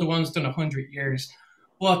the older one's done 100 years.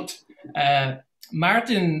 But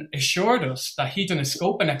Martin assured us that he'd done a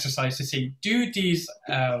scoping exercise to see, do these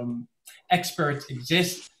experts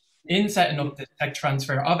exist in setting up the tech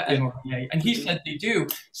transfer of mRNA? And he said they do.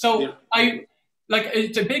 So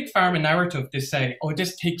it's a big pharma narrative to say, oh,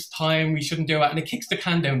 this takes time, we shouldn't do it, and it kicks the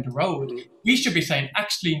can down the road. We should be saying,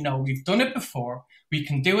 actually, no, we've done it before, we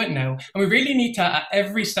can do it now, and we really need to, at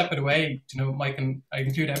every step of the way, you know, Mike and I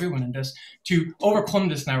include everyone in this, to overcome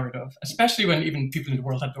this narrative, especially when even people in the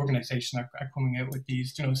World Health Organization are coming out with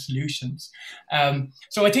these, you know, solutions.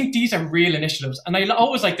 So I think these are real initiatives, and I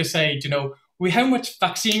always like to say, you know, how much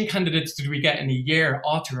vaccine candidates did we get in a year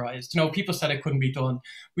authorized? You know, people said it couldn't be done.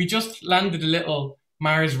 We just landed a little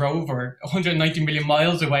Mars rover 190 million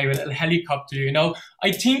miles away with a little helicopter, you know.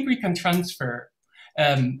 I think we can transfer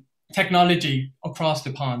technology across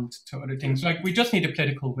the pond to other things. Like, we just need a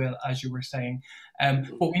political will, as you were saying,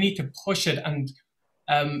 but we need to push it. And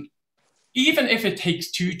even if it takes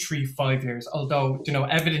 2, 3, 5 years, although, you know,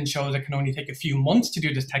 evidence shows it can only take a few months to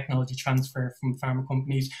do this technology transfer from pharma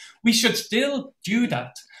companies, we should still do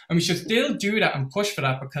that. And we should still do that and push for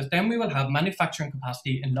that, because then we will have manufacturing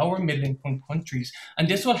capacity in lower middle income countries, and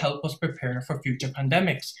this will help us prepare for future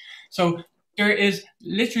pandemics. So there is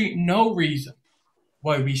literally no reason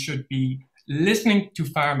why we should be listening to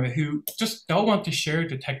pharma who just don't want to share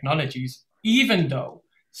the technologies, even though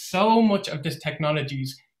so much of this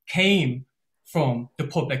technologies came from the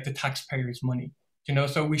public, the taxpayers' money. You know,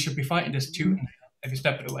 so we should be fighting this too every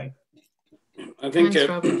step of the way. I think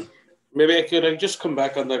maybe I could just come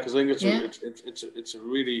back on that, because I think it's a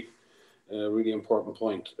really a really important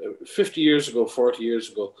point. 50 years ago, 40 years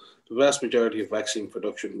ago, the vast majority of vaccine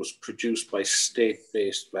production was produced by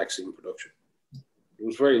state-based vaccine production. There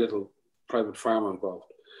was very little private pharma involved.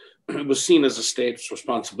 It was seen as a state's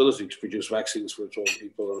responsibility to produce vaccines for its own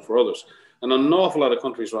people and for others. And an awful lot of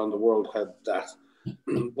countries around the world had that.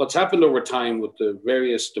 What's happened over time with the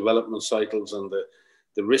various development cycles and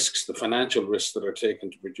the risks, the financial risks that are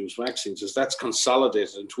taken to produce vaccines, is that's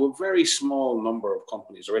consolidated into a very small number of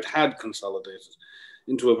companies, or it had consolidated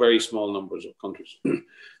into a very small numbers of countries.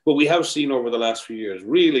 But we have seen over the last few years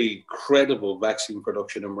really credible vaccine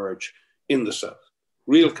production emerge in the South,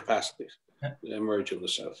 real capacities emerge in the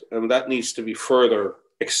South. And that needs to be further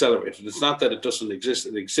accelerated. It's not that it doesn't exist,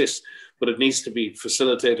 it exists, but it needs to be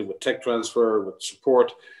facilitated with tech transfer, with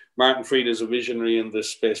support. Martin Fried is a visionary in this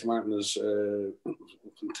space. Martin is a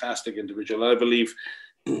fantastic individual. I believe,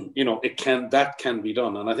 that can be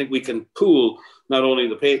done. And I think we can pool not only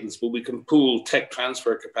the patents, but we can pool tech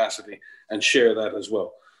transfer capacity and share that as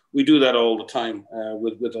well. We do that all the time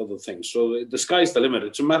with other things. So the sky's the limit.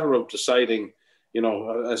 It's a matter of deciding,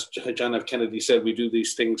 as John F. Kennedy said, we do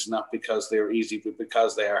these things not because they're easy, but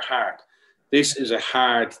because they are hard. This is a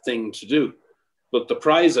hard thing to do. But the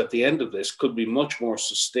prize at the end of this could be much more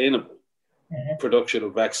sustainable production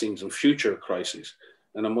of vaccines in future crises,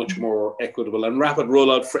 and a much more equitable and rapid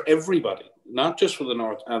rollout for everybody, not just for the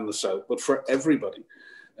North and the South, but for everybody.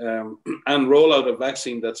 And rollout of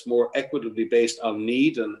vaccine that's more equitably based on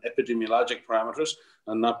need and epidemiologic parameters,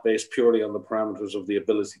 and not based purely on the parameters of the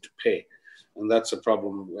ability to pay. And that's a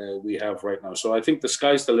problem we have right now. So I think the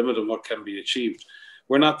sky's the limit of what can be achieved.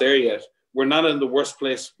 We're not there yet. We're not in the worst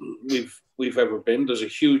place we've ever been. There's a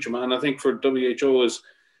huge amount. I think for WHO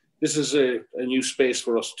this is a new space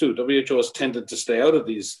for us too. WHO has tended to stay out of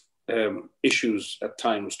these issues at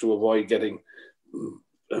times to avoid getting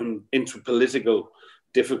into political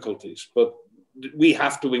difficulties. But we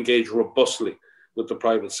have to engage robustly with the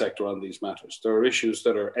private sector on these matters. There are issues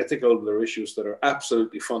that are ethical. There are issues that are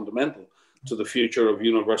absolutely fundamental to the future of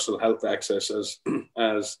universal health access,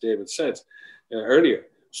 as David said earlier.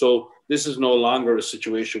 So this is no longer a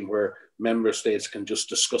situation where member states can just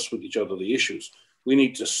discuss with each other the issues. We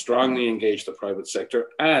need to strongly engage the private sector,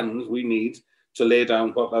 and we need to lay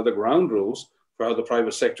down what are the ground rules for how the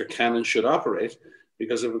private sector can and should operate.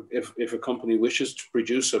 Because if a company wishes to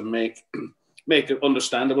produce and make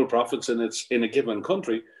understandable profits in a given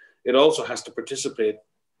country, it also has to participate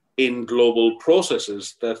in global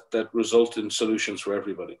processes that result in solutions for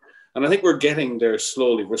everybody. And I think we're getting there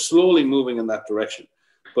slowly. We're slowly moving in that direction,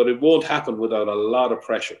 but it won't happen without a lot of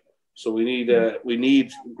pressure. So we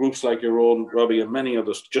need groups like your own, Robbie, and many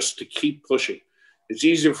others just to keep pushing. It's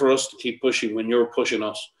easier for us to keep pushing when you're pushing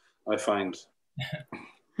us, I find.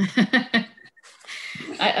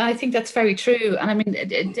 I think that's very true. And I mean,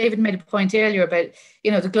 David made a point earlier about,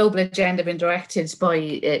 the global agenda being directed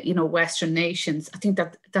by, Western nations. I think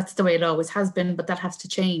that's the way it always has been, but that has to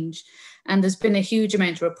change. And there's been a huge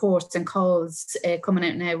amount of reports and calls coming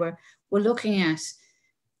out now where we're looking at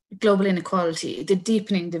global inequality, the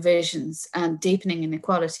deepening divisions and deepening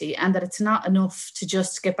inequality, and that it's not enough to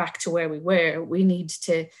just get back to where we were. We need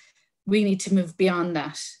to move beyond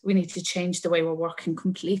that. We need to change the way we're working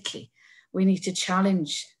completely. We need to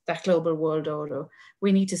challenge that global world order.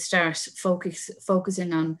 We need to start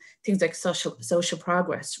focusing on things like social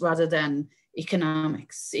progress rather than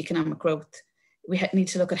economic growth. We need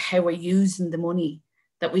to look at how we're using the money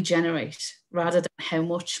that we generate rather than how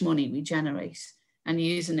much money we generate, and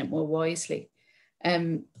using it more wisely.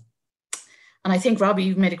 And I think, Robbie,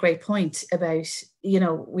 you've made a great point about,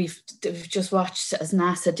 we've just watched as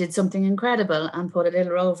NASA did something incredible and put a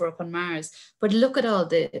little rover up on Mars. But look at all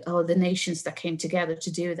the nations that came together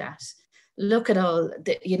to do that. Look at all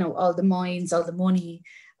the minds, all the money,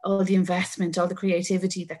 all the investment, all the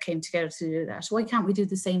creativity that came together to do that. Why can't we do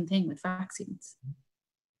the same thing with vaccines?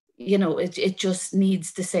 It just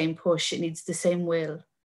needs the same push. It needs the same will.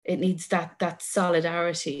 It needs that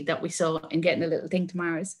solidarity that we saw in getting a little thing to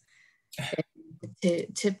Mars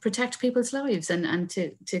to protect people's lives and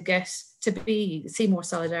to see more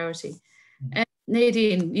solidarity.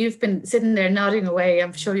 Nadine, you've been sitting there nodding away.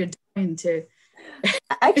 I'm sure you're dying to.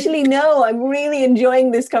 Actually, no, I'm really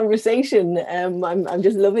enjoying this conversation. I'm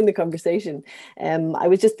just loving the conversation. I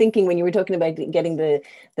was just thinking when you were talking about getting the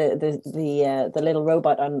little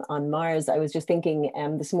robot on Mars, I was just thinking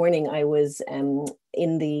this morning I was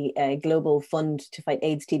in the Global Fund to Fight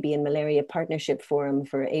AIDS, TB and Malaria Partnership Forum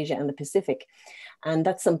for Asia and the Pacific. And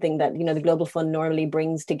that's something that, the Global Fund normally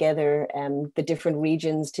brings together the different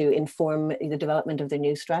regions to inform the development of their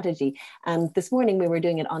new strategy. And this morning we were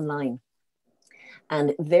doing it online.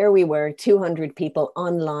 And there we were, 200 people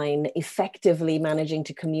online, effectively managing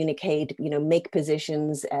to communicate, make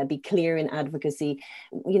positions, be clear in advocacy,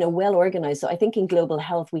 well organized. So I think in global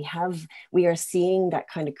health, we are seeing that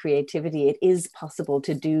kind of creativity. It is possible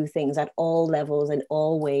to do things at all levels and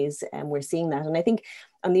all ways, and we're seeing that. And I think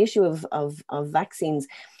on the issue of vaccines,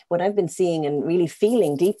 what I've been seeing and really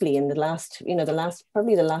feeling deeply in the last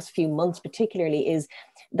few months particularly, is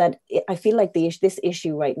that I feel like this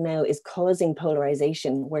issue right now is causing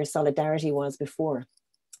polarization where solidarity was before.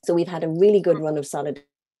 So we've had a really good run of solidarity.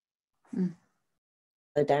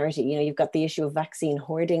 You've got the issue of vaccine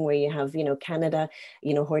hoarding, where you have, Canada,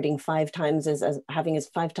 hoarding 5 times having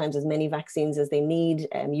 5 times as many vaccines as they need,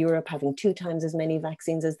 Europe having 2 times as many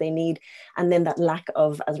vaccines as they need. And then that lack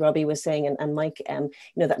of, as Robbie was saying, and Mike,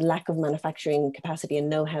 that lack of manufacturing capacity and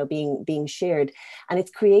know-how being shared. And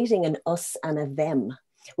it's creating an us and a them,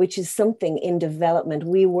 which is something in development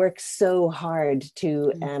we work so hard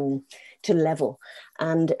to level.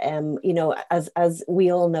 And, as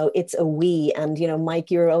we all know, it's a we. And,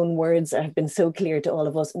 Mike, your own words have been so clear to all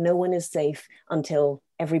of us. No one is safe until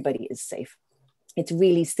everybody is safe. It's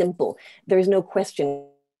really simple. There's no question.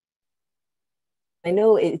 I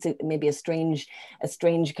know it's maybe a strange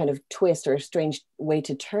kind of twist or a strange way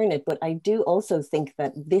to turn it, but I do also think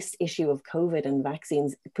that this issue of COVID and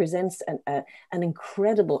vaccines presents an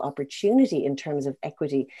incredible opportunity in terms of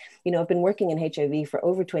equity. I've been working in HIV for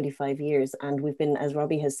over 25 years, and we've been, as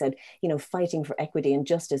Robbie has said, fighting for equity and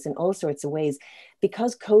justice in all sorts of ways.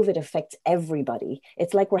 Because COVID affects everybody,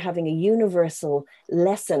 it's like we're having a universal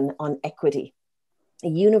lesson on equity. A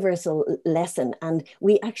universal lesson, and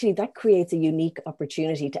that creates a unique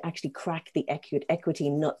opportunity to actually crack the equity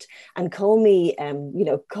nut. And call me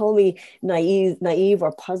naive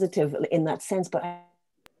or positive in that sense, but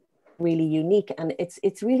really unique. And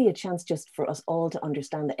it's really a chance just for us all to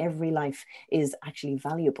understand that every life is actually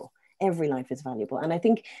valuable. Every life is valuable. And I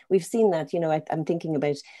think we've seen that, I'm thinking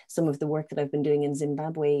about some of the work that I've been doing in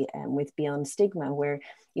Zimbabwe with Beyond Stigma, where,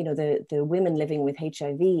 the women living with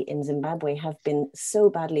HIV in Zimbabwe have been so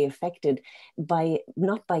badly affected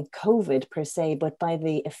not by COVID per se, but by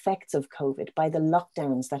the effects of COVID, by the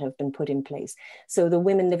lockdowns that have been put in place. So the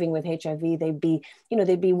women living with HIV, they'd be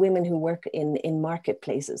women who work in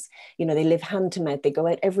marketplaces. They live hand to mouth, they go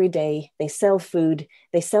out every day, they sell food,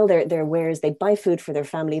 they sell their wares, they buy food for their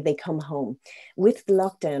family, they come home. With the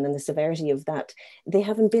lockdown and the severity of that, they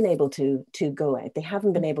haven't been able to go out, they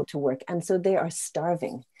haven't been able to work, and so they are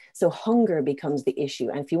starving. So hunger becomes the issue.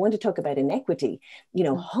 And if you want to talk about inequity,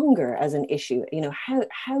 hunger as an issue,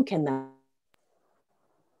 how can that,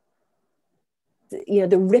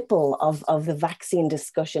 the ripple of the vaccine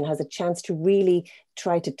discussion has a chance to really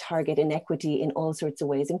try to target inequity in all sorts of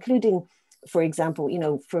ways, including, for example,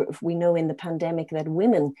 we know in the pandemic that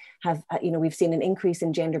women have, we've seen an increase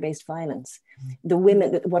in gender-based violence. The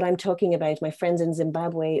women, what I'm talking about, my friends in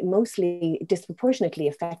Zimbabwe, mostly disproportionately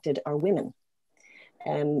affected are women.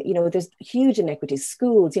 There's huge inequities.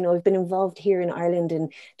 Schools, we've been involved here in Ireland in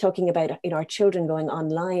talking about, our children going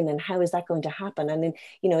online and how is that going to happen. And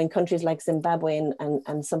in countries like Zimbabwe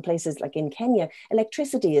and some places like in Kenya,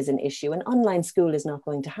 electricity is an issue and online school is not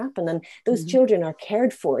going to happen. And those children are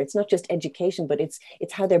cared for. It's not just education, but it's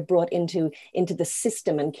how they're brought into the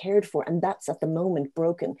system and cared for. And that's at the moment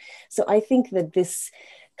broken. So I think that this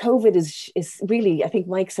COVID is really, I think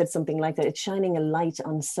Mike said something like that, it's shining a light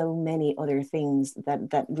on so many other things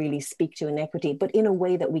that really speak to inequity, but in a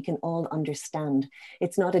way that we can all understand.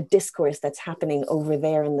 It's not a discourse that's happening over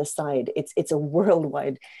there on the side. It's a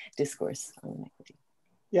worldwide discourse on inequity.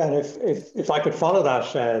 Yeah, and if I could follow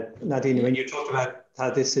that, Nadine, when you talked about how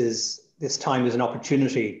this time is an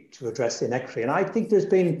opportunity to address inequity, and I think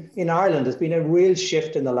in Ireland, there's been a real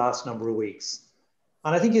shift in the last number of weeks.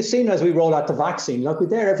 And I think you've seen as we roll out the vaccine, look, we're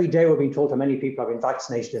there every day, we're being told how many people have been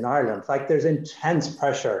vaccinated in Ireland. Like there's intense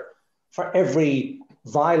pressure for every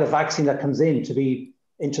vial of vaccine that comes in to be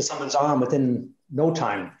into someone's arm within no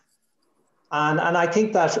time. And I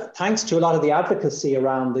think that thanks to a lot of the advocacy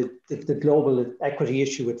around the global equity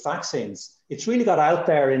issue with vaccines, it's really got out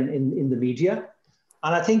there in the media.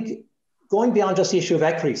 And I think going beyond just the issue of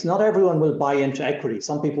equities, not everyone will buy into equity.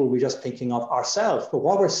 Some people will be just thinking of ourselves. But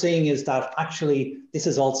what we're seeing is that actually this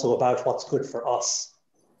is also about what's good for us.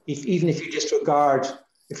 Even if you disregard,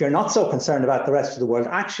 if you're not so concerned about the rest of the world,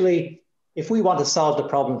 actually, if we want to solve the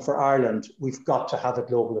problem for Ireland, we've got to have a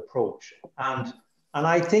global approach. And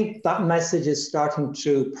I think that message is starting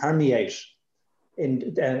to permeate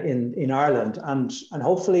in Ireland. And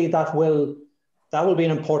hopefully that will be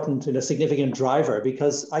an important and a significant driver,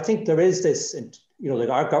 because I think there is this, like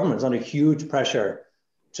our government's under huge pressure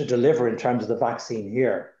to deliver in terms of the vaccine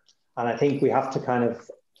here. And I think we have to kind of,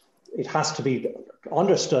 it has to be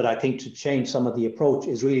understood, I think, to change some of the approach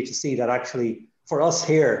is really to see that actually for us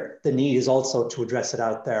here, the need is also to address it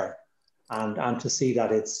out there, and to see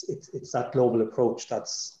that it's that global approach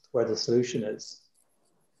that's where the solution is.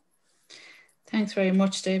 Thanks very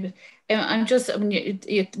much, David. I'm just, I mean,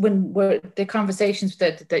 when the conversations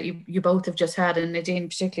that you both have just had, and Nadine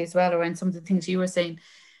particularly as well, around some of the things you were saying,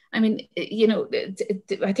 I mean, you know,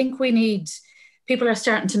 I think people are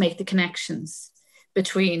starting to make the connections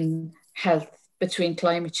between health, between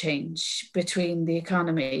climate change, between the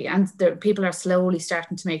economy, and people are slowly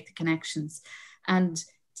starting to make the connections. And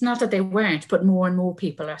it's not that they weren't, but more and more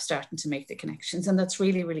people are starting to make the connections, and that's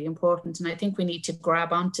really, really important. And I think we need to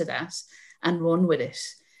grab onto that and run with it.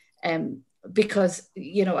 Because,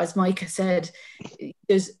 you know, as Mike has said,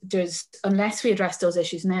 there's unless we address those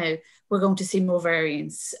issues now, we're going to see more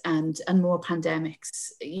variants and more pandemics,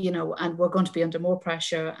 you know, and we're going to be under more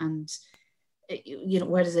pressure, and, you know,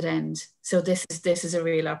 where does it end? So this is a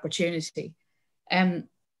real opportunity.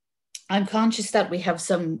 I'm conscious that we have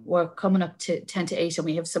we're coming up to 10 to 8, and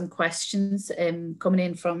we have some questions coming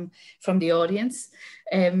in from the audience.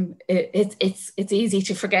 It's easy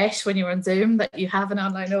to forget when you're on Zoom that you have an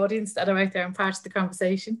online audience that are out there and part of the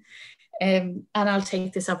conversation. And I'll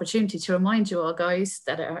take this opportunity to remind you all, guys,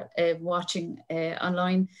 that are watching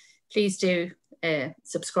online, please do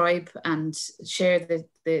subscribe and share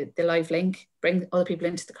the live link, bring other people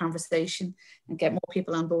into the conversation and get more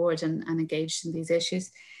people on board and engaged in these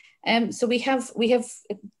issues. So we have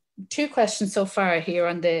 2 questions so far here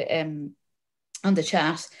on the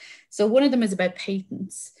chat. So one of them is about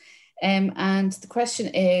patents. And the question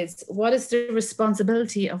is, what is the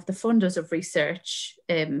responsibility of the funders of research,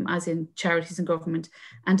 as in charities and government,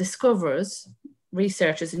 and discoverers,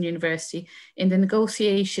 researchers in university, in the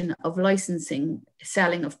negotiation of licensing,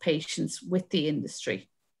 selling of patients with the industry?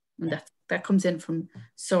 And that comes in from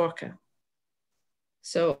Sorka.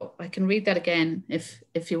 So I can read that again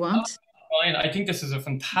if you want. Fine. I think this is a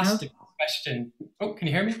fantastic question. Oh, can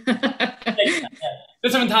you hear me?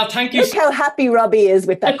 This is fantastic. Thank you. Look how happy Robbie is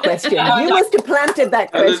with that question. You must have planted that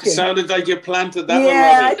question. It sounded like you planted that one, Robbie.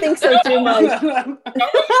 Yeah, I think so too, Mike.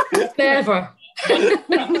 Never.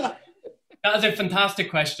 That is a fantastic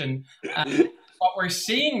question. What we're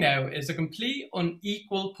seeing now is a complete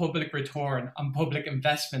unequal public return on public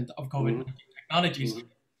investment of COVID-19 technologies.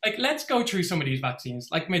 Like, let's go through some of these vaccines.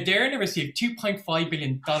 Like, Moderna received $2.5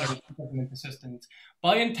 billion in government assistance.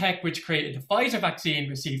 BioNTech, which created the Pfizer vaccine,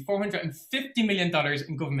 received $450 million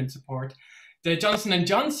in government support. The Johnson &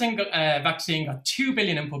 Johnson vaccine got $2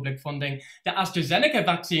 billion in public funding. The AstraZeneca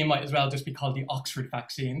vaccine might as well just be called the Oxford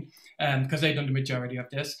vaccine, because they've done the majority of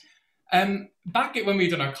this. Back when we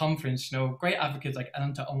done our conference, you know, great advocates like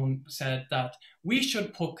Ellen Owen said that we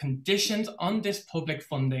should put conditions on this public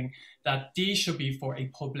funding that these should be for a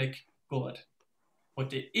public good. But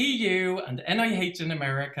the EU and the NIH in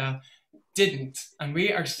America didn't. And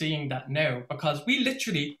we are seeing that now, because we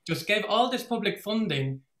literally just gave all this public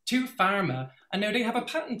funding to pharma, and now they have a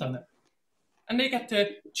patent on it. And they get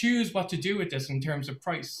to choose what to do with this in terms of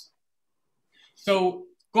price. So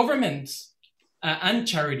governments and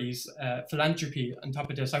charities, philanthropy on top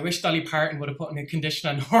of this. I wish Dolly Parton would have put in a condition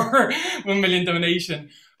on her 1 million donation,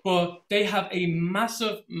 but they have a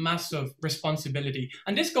massive, massive responsibility.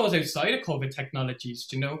 And this goes outside of COVID technologies.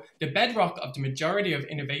 You know, the bedrock of the majority of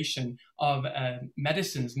innovation of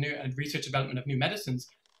medicines, new research development of new medicines,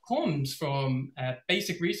 comes from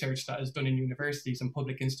basic research that is done in universities and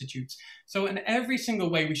public institutes. So in every single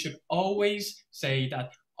way, we should always say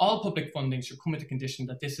that all public funding should come with the condition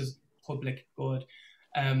that this is public good.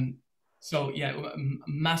 So yeah,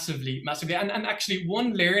 massively. And actually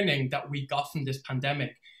one learning that we got from this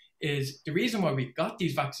pandemic is the reason why we got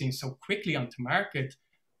these vaccines so quickly onto market.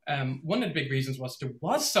 One of the big reasons was there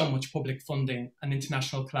was so much public funding and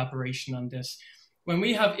international collaboration on this. When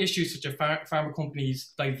we have issues such as pharma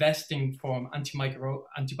companies divesting from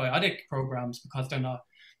antibiotic programs because they're not,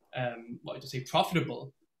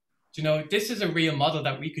 profitable, you know, this is a real model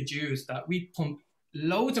that we could use, that we pump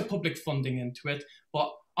loads of public funding into it,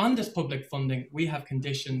 but on this public funding, we have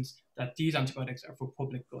conditions that these antibiotics are for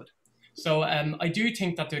public good. So I do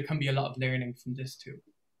think that there can be a lot of learning from this too.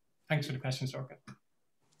 Thanks for the question, Sorka.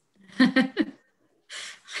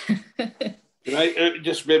 Can I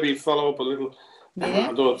just maybe follow up a little? Yeah.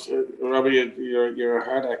 Although it's, Robbie, you're a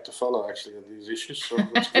hard act to follow actually on these issues, so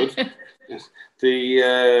that's good.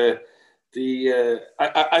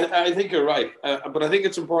 I think you're right, but I think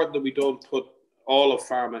it's important that we don't put all of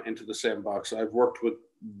pharma into the same box. I've worked with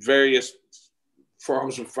various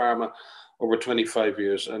forms of pharma over 25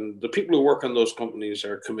 years. And the people who work on those companies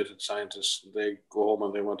are committed scientists. They go home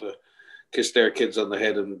and they want to kiss their kids on the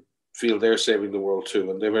head and feel they're saving the world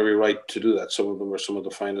too. And they have every right to do that. Some of them are some of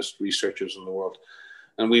the finest researchers in the world.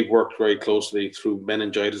 And we've worked very closely through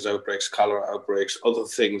meningitis outbreaks, cholera outbreaks, other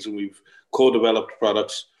things. And we've co-developed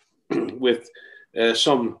products with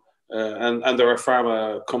some, and there are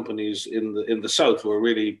pharma companies in the South who are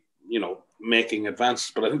really, making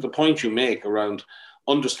advances. But I think the point you make around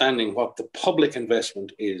understanding what the public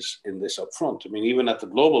investment is in this up front. I mean, even at the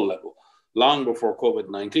global level, long before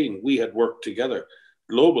COVID-19, we had worked together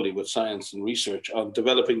globally with science and research on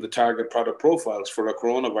developing the target product profiles for a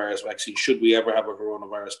coronavirus vaccine, should we ever have a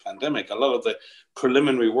coronavirus pandemic. A lot of the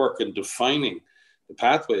preliminary work in defining the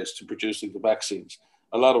pathways to producing the vaccines,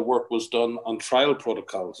 a lot of work was done on trial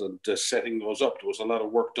protocols and setting those up. There was a lot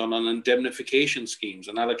of work done on indemnification schemes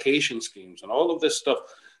and allocation schemes and all of this stuff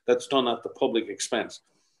that's done at the public expense.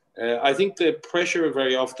 I think the pressure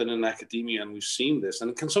very often in academia, and we've seen this,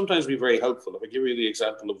 and it can sometimes be very helpful. If I give you the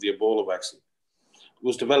example of the Ebola vaccine, it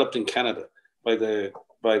was developed in Canada by the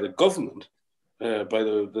government, by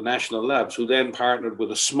the national labs, who then partnered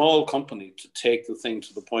with a small company to take the thing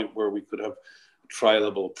to the point where we could have a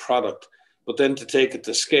trialable product. But then to take it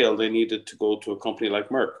to scale, they needed to go to a company like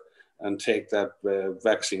Merck and take that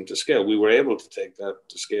vaccine to scale. We were able to take that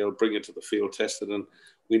to scale, bring it to the field, test it, and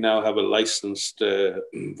we now have a licensed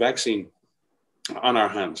vaccine on our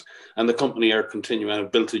hands. And the company are continuing and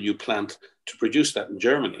have built a new plant to produce that in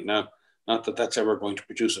Germany. Now, not that that's ever going to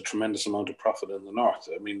produce a tremendous amount of profit in the north.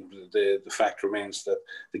 I mean, the fact remains that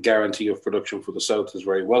the guarantee of production for the south is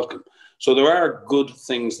very welcome. So there are good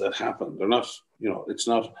things that happen. They're not, it's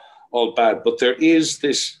not all bad, but there is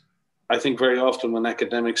this, I think very often when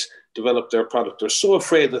academics develop their product, they're so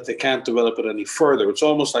afraid that they can't develop it any further. It's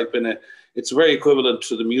almost like it's very equivalent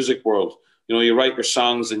to the music world. You write your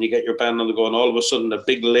songs and you get your band on the go, and all of a sudden a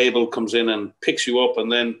big label comes in and picks you up and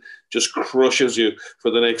then just crushes you for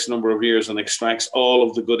the next number of years and extracts all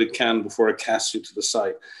of the good it can before it casts you to the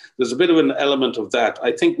side. There's a bit of an element of that.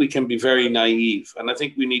 I think we can be very naive, and I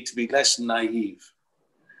think we need to be less naive.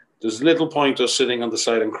 There's little point us sitting on the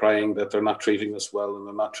side and crying that they're not treating us well and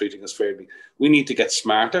they're not treating us fairly. We need to get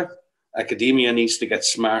smarter. Academia needs to get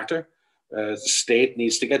smarter. The state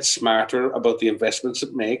needs to get smarter about the investments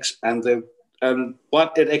it makes and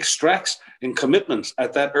what it extracts in commitments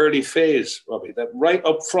at that early phase, Robbie, that right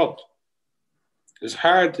up front. It's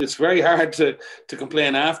hard. It's very hard to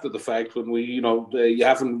complain after the fact when we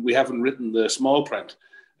haven't written the small print.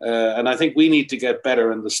 And I think we need to get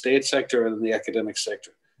better in the state sector and in the academic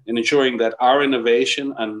sector in ensuring that our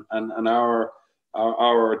innovation and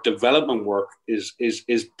our development work is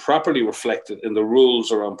properly reflected in the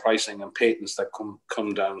rules around pricing and patents that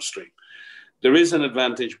come downstream. There is an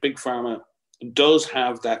advantage. Big Pharma does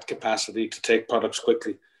have that capacity to take products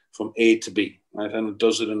quickly from A to B, right? And it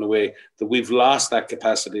does it in a way that we've lost that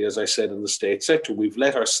capacity, as I said, in the state sector. We've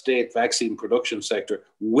let our state vaccine production sector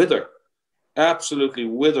wither, absolutely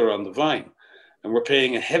wither on the vine. And we're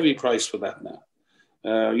paying a heavy price for that now.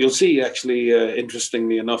 You'll see, actually,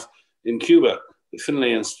 interestingly enough, in Cuba, the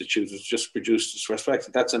Finlay Institute has just produced its first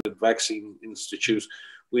vaccine. That's a vaccine institute.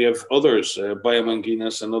 We have others,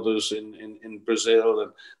 Biomanguinus and others in Brazil,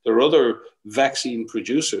 and there are other vaccine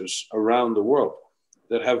producers around the world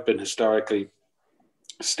that have been historically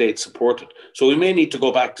state supported. So we may need to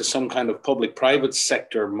go back to some kind of public-private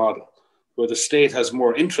sector model where the state has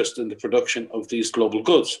more interest in the production of these global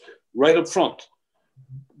goods right up front.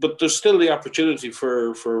 But there's still the opportunity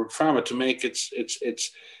for pharma to make its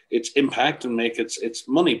impact and make its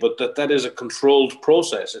money, but that is a controlled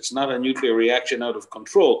process. It's not a nuclear reaction out of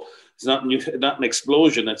control. It's not an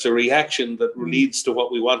explosion. It's a reaction that leads to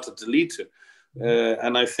what we want it to lead to.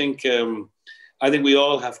 And I think we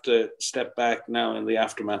all have to step back now in the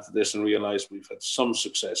aftermath of this and realize we've had some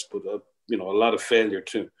success, but a lot of failure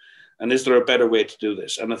too. And is there a better way to do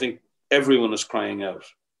this? And I think everyone is crying out.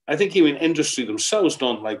 I think even industry themselves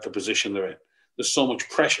don't like the position they're in. There's so much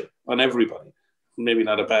pressure on everybody. Maybe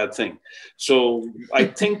not a bad thing. So I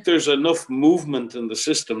think there's enough movement in the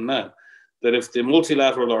system now that if the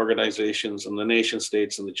multilateral organizations and the nation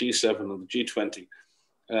states and the G7 and the G20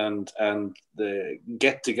 and they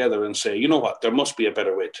get together and say, you know what, there must be a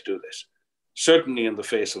better way to do this. Certainly in the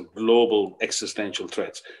face of global existential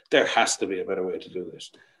threats, there has to be a better way to do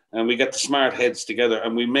this. And we get the smart heads together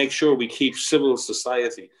and we make sure we keep civil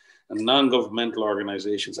society and non-governmental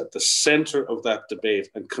organizations at the center of that debate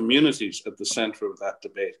and communities at the center of that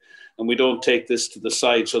debate. And we don't take this to the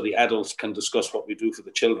side so the adults can discuss what we do for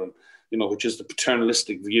the children, which is the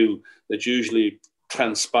paternalistic view that usually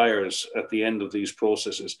transpires at the end of these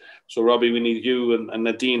processes. So Robbie, we need you and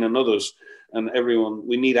Nadine and others and everyone,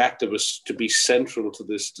 we need activists to be central to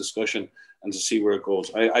this discussion and to see where it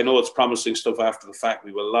goes. I know it's promising stuff after the fact.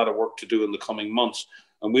 We have a lot of work to do in the coming months,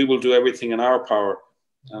 and we will do everything in our power.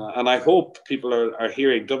 And I hope people are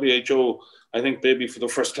hearing WHO, I think maybe for the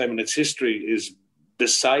first time in its history, is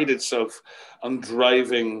beside itself on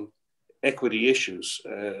driving equity issues.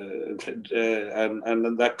 And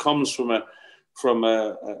that comes from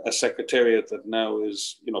a secretariat that now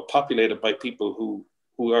is, populated by people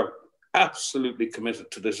who are absolutely committed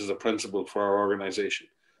to this as a principle for our organization,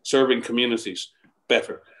 serving communities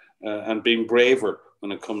better and being braver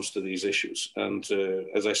when it comes to these issues. And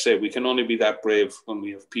as I say, we can only be that brave when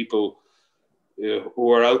we have people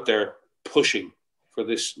who are out there pushing for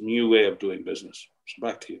this new way of doing business. So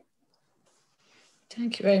back to you.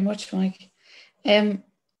 Thank you very much, Mike.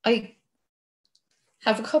 I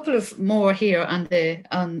have a couple of more here on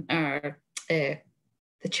our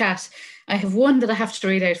the chat. I have one that I have to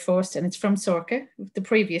read out first, and it's from Sorka, the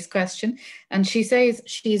previous question. And she says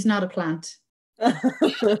she's not a plant. I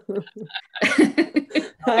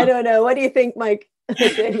don't know. What do you think, Mike? I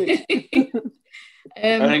think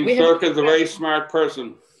Sorka is a very smart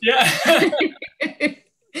person. Yeah.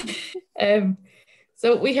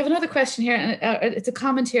 So we have another question here, and it's a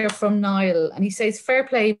comment here from Niall, and he says, fair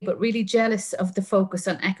play, but really jealous of the focus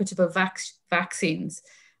on equitable vaccines.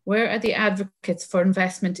 Where are the advocates for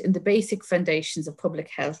investment in the basic foundations of public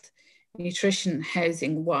health, nutrition,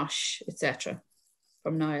 housing, WASH, etc.?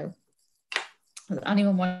 From Niall. Does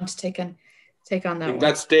anyone want to take on that one?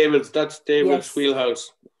 That's David's yes.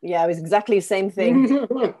 Wheelhouse. Yeah, it was exactly the same thing.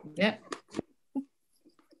 Yeah.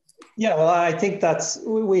 Yeah, well, I think that's,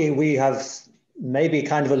 we have maybe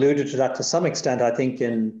kind of alluded to that to some extent, I think,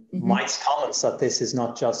 in Mike's comments, that this is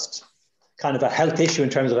not just kind of a health issue in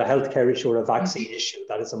terms of a healthcare issue or a vaccine issue.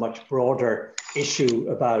 That is a much broader issue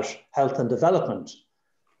about health and development.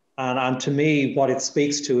 And to me, what it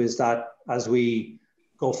speaks to is that as we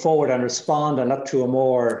go forward and respond and look to a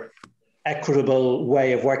more equitable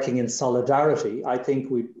way of working in solidarity, I think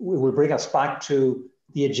we will bring us back to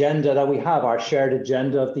the agenda that we have, our shared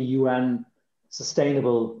agenda of the UN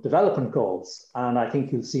Sustainable Development Goals. And I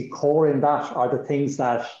think you'll see core in that are the things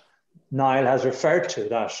that Niall has referred to,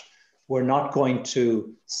 that we're not going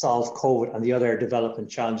to solve COVID and the other development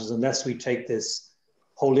challenges unless we take this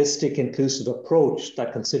holistic, inclusive approach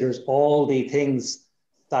that considers all the things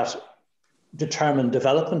that determine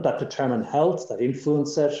development, that determine health, that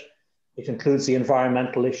influence it. It includes the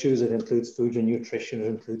environmental issues, it includes food and nutrition, it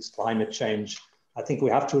includes climate change. I think we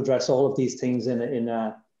have to address all of these things in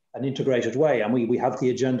an integrated way, and we have the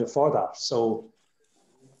agenda for that. So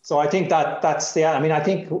I think that's the, I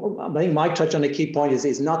think Mike touched on the key point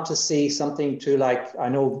is not to see something to, like, I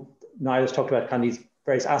know Niall has talked about kind of these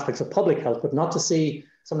various aspects of public health, but not to see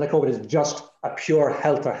something like COVID as just a pure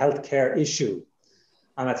health or healthcare issue.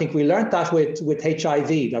 And I think we learned that with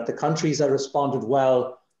HIV, that the countries that responded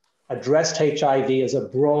well addressed HIV as a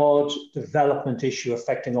broad development issue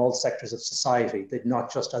affecting all sectors of society,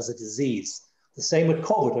 not just as a disease. The same with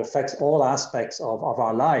COVID, it affects all aspects of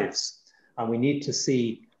our lives. And we need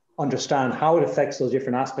to understand how it affects those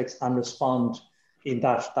different aspects and respond in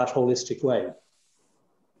that holistic way.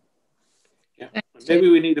 Yeah, maybe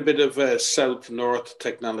we need a bit of south-north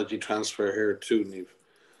technology transfer here too, Niamh,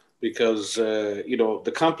 because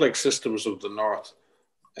the complex systems of the north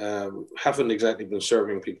haven't exactly been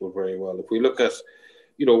serving people very well. If we look at,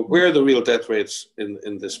 where are the real death rates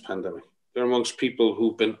in this pandemic? They're amongst people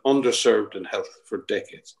who've been underserved in health for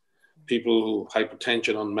decades. People who have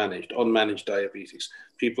hypertension unmanaged diabetes,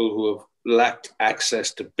 people who have lacked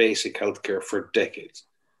access to basic healthcare for decades.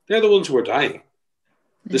 They're the ones who are dying.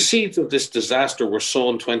 The seeds of this disaster were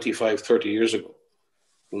sown 25, 30 years ago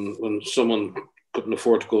when someone couldn't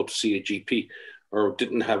afford to go to see a GP or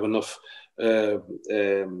didn't have enough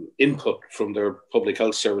input from their public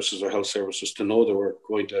health services or health services to know they were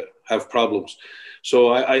going to have problems.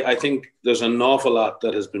 So I think there's an awful lot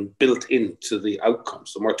that has been built into the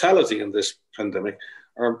outcomes. The mortality in this pandemic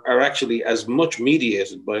are actually as much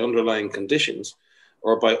mediated by underlying conditions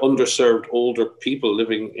or by underserved older people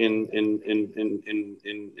living in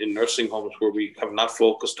nursing homes where we have not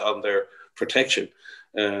focused on their protection.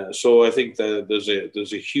 So I think that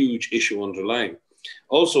there's a huge issue underlying.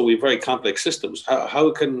 Also, we have very complex systems.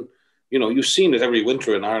 How can, you've seen it every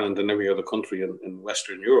winter in Ireland and every other country in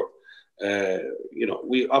Western Europe.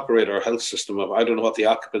 We operate our health system of, I don't know what the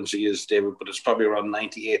occupancy is, David, but it's probably around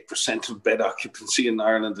 98% of bed occupancy in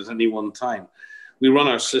Ireland at any one time. We run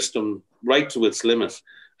our system right to its limit.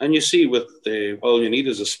 And you see all you need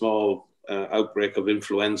is a small outbreak of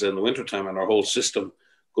influenza in the wintertime and our whole system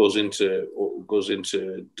goes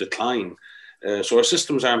into decline. So our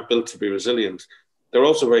systems aren't built to be resilient. They're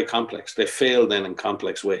also very complex. They fail then in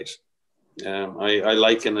complex ways. I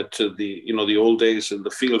liken it to the old days in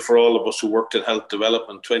the field for all of us who worked in health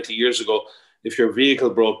development 20 years ago. If your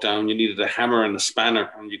vehicle broke down, you needed a hammer and a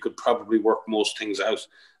spanner, and you could probably work most things out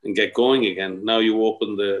and get going again. Now you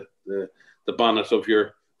open the bonnet of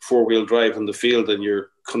your four-wheel drive in the field and you're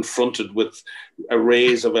confronted with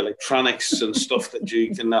arrays of electronics and stuff that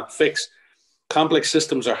you cannot fix. Complex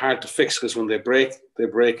systems are hard to fix because when they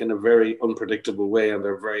break in a very unpredictable way, and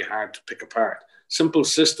they're very hard to pick apart. Simple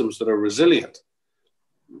systems that are resilient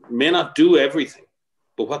may not do everything,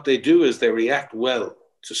 but what they do is they react well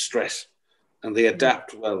to stress and they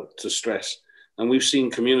adapt well to stress. And we've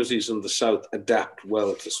seen communities in the South adapt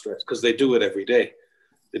well to stress because they do it every day.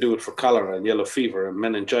 They do it for cholera and yellow fever and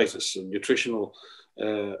meningitis and nutritional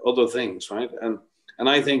other things, right? And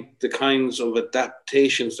I think the kinds of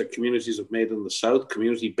adaptations that communities have made in the South,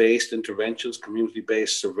 community-based interventions,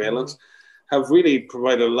 community-based surveillance, have really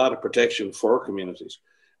provided a lot of protection for communities.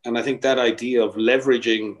 And I think that idea of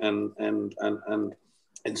leveraging and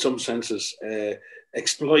in some senses,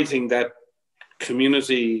 exploiting that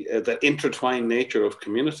community, that intertwined nature of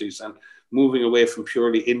communities and moving away from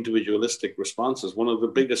purely individualistic responses. One of the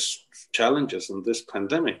biggest challenges in this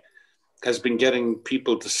pandemic has been getting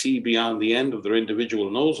people to see beyond the end of their individual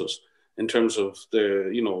noses in terms of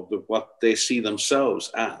what they see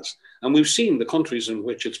themselves as. And we've seen the countries in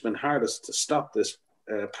which it's been hardest to stop this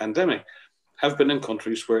pandemic have been in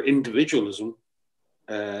countries where individualism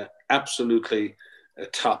absolutely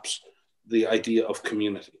tops the idea of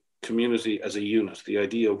community as a unit, the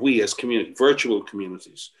idea of we as community, virtual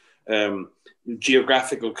communities,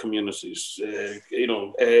 geographical communities,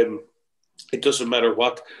 it doesn't matter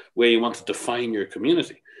what way you want to define your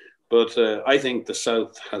community. But I think the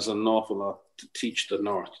South has an awful lot to teach the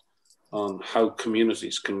North on how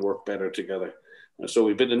communities can work better together. So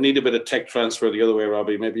we need a bit of tech transfer the other way,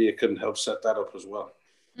 Robbie. Maybe you can help set that up as well.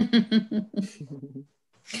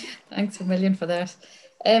 Thanks a million for that.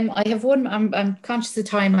 I have one, I'm conscious of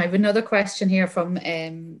time. I have another question here from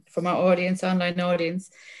our audience, online audience.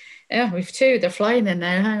 Yeah, we've two, they're flying in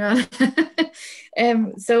now, hang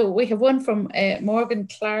on. So we have one from Morgan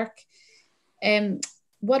Clark.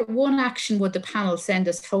 What one action would the panel send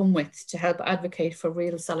us home with to help advocate for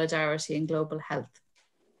real solidarity in global health?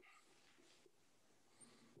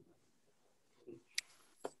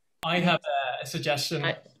 I have a suggestion.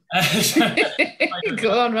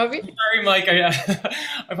 Go on, Robbie. Sorry, Mike.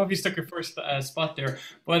 I probably stuck your first spot there,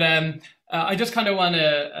 but I just kind of want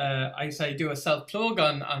to, do a self-plug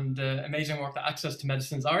on the amazing work that Access to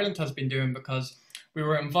Medicines Ireland has been doing, because we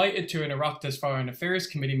were invited to an Oireachtas Foreign Affairs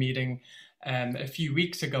Committee meeting a few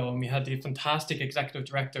weeks ago, and we had the fantastic Executive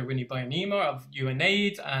Director Winnie Bionema of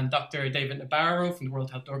UNAIDS and Dr. David Nabarro from the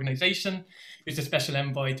World Health Organization, who's a special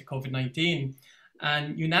envoy to COVID-19,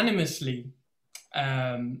 and unanimously,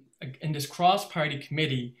 in this cross-party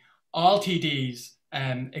committee, all TDs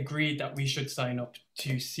agreed that we should sign up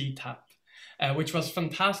to CTAP, which was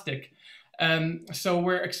fantastic. So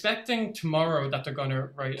we're expecting tomorrow that they're going to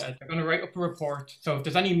write up a report. So if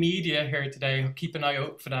there's any media here today, keep an eye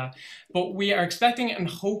out for that. But we are expecting and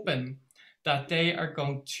hoping that they are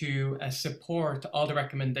going to support all the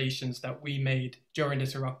recommendations that we made during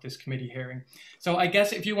this Oireachtas committee hearing. So I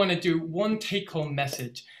guess if you want to do one take-home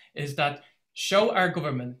message, is that show our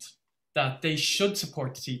government that they should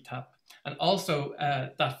support CTAP, and also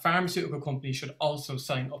that pharmaceutical companies should also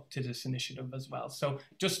sign up to this initiative as well. So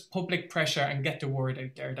just public pressure and get the word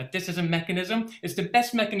out there that this is a mechanism. It's the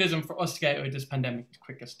best mechanism for us to get out of this pandemic the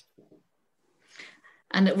quickest.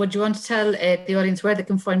 And would you want to tell the audience where they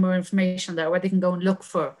can find more information on that, where they can go and look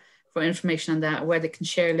for information on that, where they can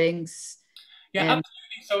share links? Yeah, absolutely.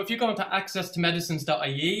 So if you go into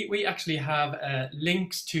accesstomedicines.ie, we actually have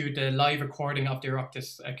links to the live recording of the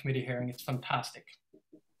Oireachtas committee hearing. It's fantastic.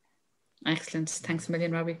 Excellent. Thanks a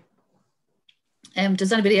million, Robbie.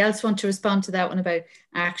 Does anybody else want to respond to that one about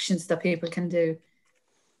actions that people can do?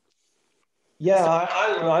 Yeah,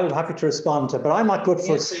 I'm happy to respond to, but I'm not good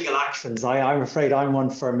for single actions. I'm afraid I'm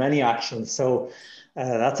one for many actions. So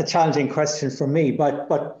that's a challenging question for me. But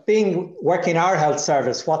working our health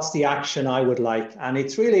service, what's the action I would like? And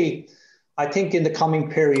it's really, I think in the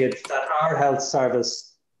coming period that our health service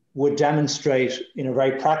would demonstrate in a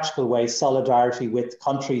very practical way solidarity with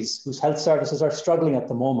countries whose health services are struggling at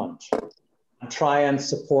the moment, and try and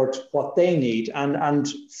support what they need. And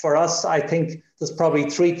for us, I think there's probably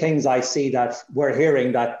three things I see that we're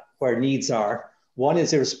hearing that where needs are. One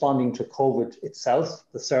is responding to COVID itself,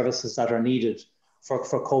 the services that are needed for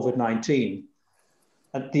COVID-19.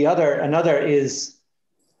 And another is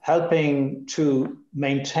helping to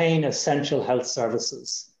maintain essential health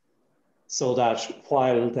services so that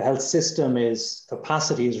while the health system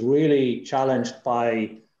capacity is really challenged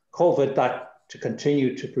by COVID, that to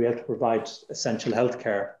continue to be able to provide essential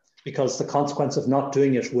healthcare, because the consequence of not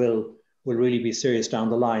doing it will really be serious down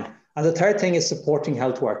the line. And the third thing is supporting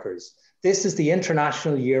health workers. This is the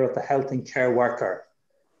International Year of the Health and Care Worker.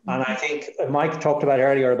 And I think Mike talked about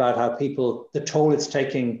earlier about how the toll COVID is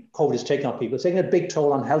taking on people. It's taking a big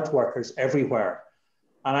toll on health workers everywhere.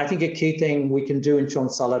 And I think a key thing we can do in showing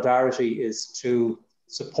solidarity is to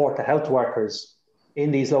support the health workers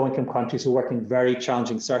in these low-income countries who work in very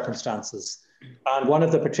challenging circumstances. And one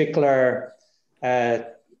of the particular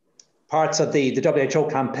parts of the WHO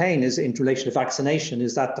campaign is in relation to vaccination,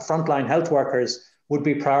 is that the frontline health workers would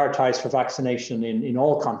be prioritized for vaccination in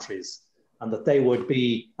all countries, and that they would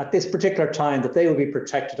be, at this particular time, that they would be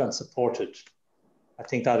protected and supported. I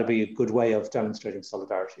think that would be a good way of demonstrating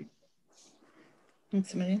solidarity.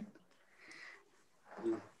 Thanks, Amelia.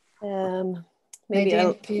 Maybe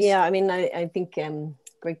Nadine, yeah, I mean, I think,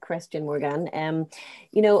 great question, Morgan.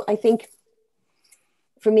 You know, I think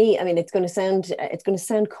for me, I mean, it's going to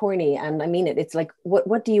sound corny, and I mean it. It's like,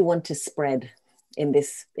 what do you want to spread in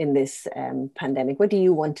this pandemic? What do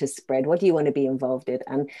you want to spread? What do you want to be involved in?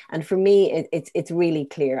 And for me, it's really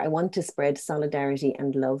clear. I want to spread solidarity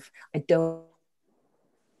and love. I don't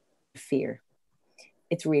fear.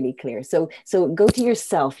 It's really clear. So go to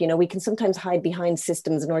yourself. You know, we can sometimes hide behind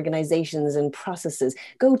systems and organizations and processes.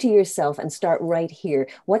 Go to yourself and start right here.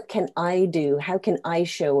 What can I do? How can I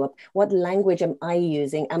show up? What language am I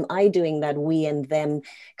using? Am I doing that we and them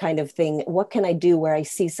kind of thing? What can I do where I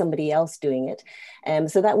see somebody else doing it?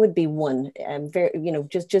 So that would be one, very, you know,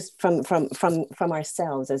 just from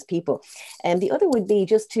ourselves as people. And the other would be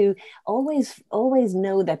just to always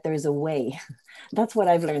know that there's a way. That's what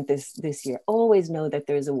I've learned this year. Always know that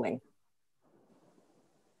there's a way.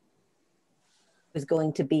 There's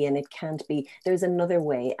going to be, and it can't be. There's another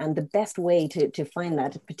way. And the best way to find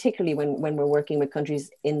that, particularly when we're working with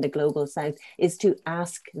countries in the global south, is to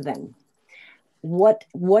ask them. What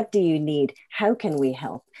do you need? How can we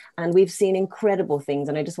help? And we've seen incredible things.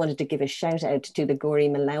 And I just wanted to give a shout out to the Gori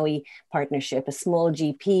Malawi partnership, a small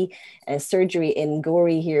GP surgery in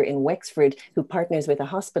Gori here in Wexford, who partners with a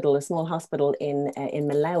small hospital in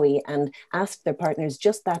Malawi, and asked their partners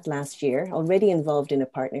just that last year, already involved in a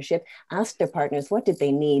partnership, asked their partners what did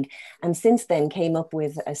they need. And since then came up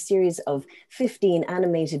with a series of 15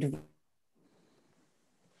 animated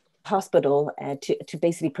hospital to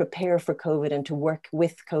basically prepare for COVID and to work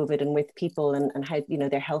with COVID and with people and how, you know,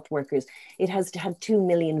 their health workers. It has had 2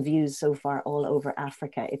 million views so far all over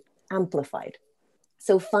Africa. It's amplified.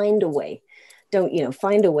 So find a way.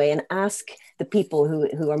 Find a way and ask the people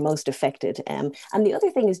who are most affected. And the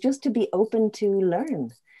other thing is just to be open to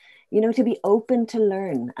learn. You know, to be open to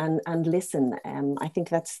learn and listen. I think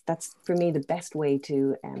that's for me the best way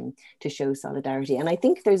to show solidarity. And I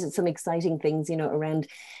think there's some exciting things, you know, around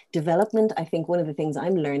development. I think one of the things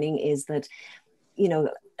I'm learning is that, you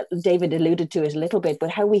know, David alluded to it a little bit, but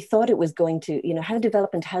how we thought it was going to, you know, how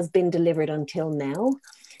development has been delivered until now.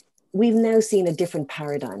 We've now seen a different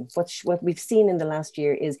paradigm. What we've seen in the last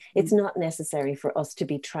year is it's not necessary for us to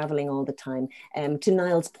be traveling all the time. To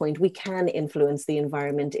Niall's point, we can influence the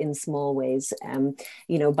environment in small ways,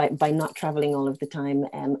 you know, by not traveling all of the time.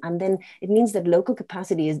 And then it means that local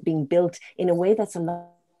capacity is being built in a way that's a lot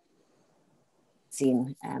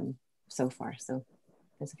seen so far. So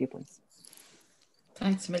there's a few points.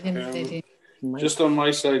 Thanks a million. Just on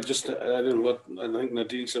my side, just to add in what I think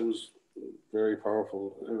Nadine said was very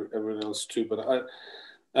powerful, everyone else too, but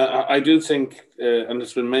I do think, and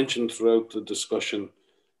it's been mentioned throughout the discussion,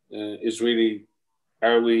 is really,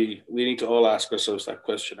 we need to all ask ourselves that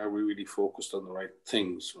question, are we really focused on the right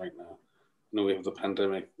things right now? You know, we have the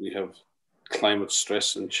pandemic, we have climate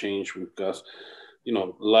stress and change, we've got, you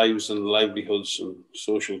know, lives and livelihoods and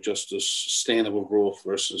social justice, sustainable growth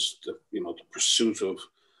versus the, you know, the pursuit of,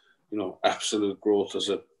 you know, absolute growth as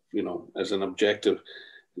a, you know, as an objective.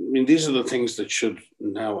 I mean, these are the things that should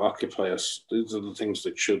now occupy us. These are the things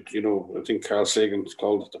that should, you know, I think Carl Sagan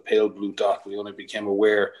called it the pale blue dot. We only became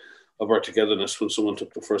aware of our togetherness when someone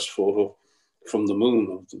took the first photo from the moon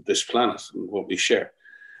of this planet and what we share.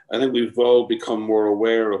 I think we've all become more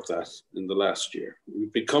aware of that in the last year. We're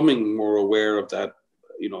becoming more aware of that,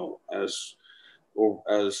 you know, as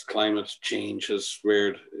climate change has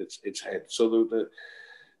reared its head. So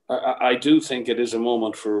I do think it is a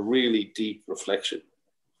moment for a really deep reflection.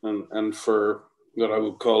 And for what I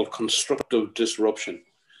would call constructive disruption.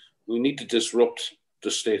 We need to disrupt the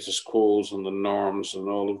status quos and the norms and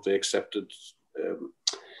all of the accepted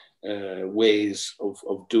ways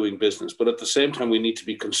of doing business. But at the same time, we need to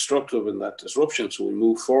be constructive in that disruption so we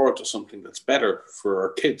move forward to something that's better for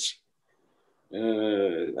our kids.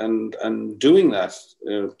 And doing that,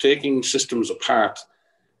 taking systems apart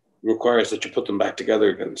requires that you put them back together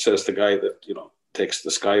again, says the guy that, you know, takes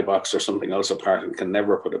the skybox or something else apart and can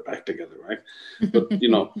never put it back together, right? But, you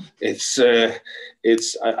know,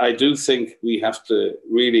 I do think we have to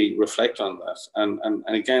really reflect on that. And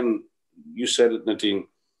again, you said it, Nadine,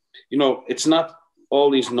 you know, it's not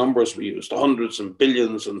all these numbers we use, the hundreds and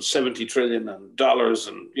billions and 70 trillion and dollars.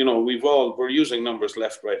 And, you know, we're using numbers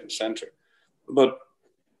left, right, and center. But,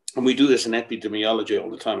 and we do this in epidemiology all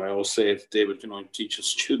the time. I always say it, David, you know, I teach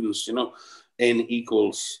students, you know, N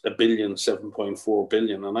equals a billion, 7.4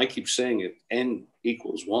 billion. And I keep saying it, N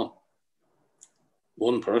equals one.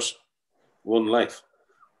 One person, one life.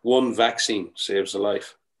 One vaccine saves a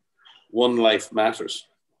life. One life matters.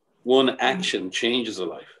 One action changes a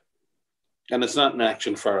life. And it's not an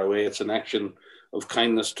action far away. It's an action of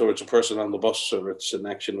kindness towards a person on the bus, or it's an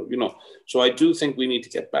action of, you know. So I do think we need to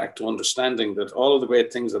get back to understanding that all of the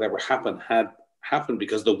great things that ever happened had happened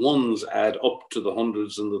because the ones add up to the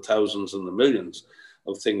hundreds and the thousands and the millions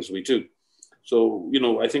of things we do. So, you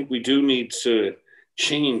know, I think we do need to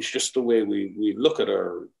change just the way we look at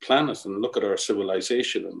our planet and look at our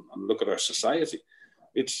civilization and look at our society.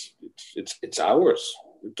 It's ours.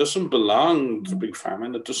 It doesn't belong to big pharma,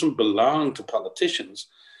 and it doesn't belong to politicians.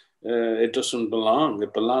 It doesn't belong.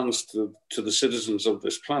 It belongs to the citizens of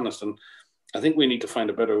this planet. And I think we need to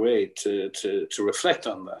find a better way to reflect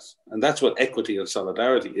on that. And that's what equity and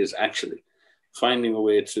solidarity is actually, finding a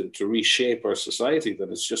way to reshape our society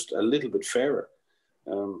that is just a little bit fairer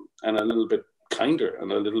and a little bit kinder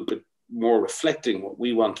and a little bit more reflecting what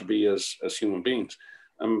we want to be as human beings.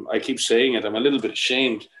 I keep saying it, I'm a little bit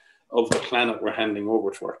ashamed of the planet we're handing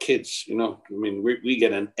over to our kids. You know, I mean, we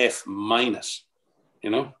get an F-, you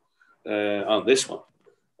know, on this one.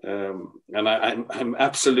 And I'm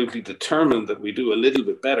absolutely determined that we do a little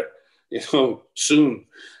bit better, you know, soon.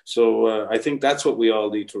 So I think that's what we all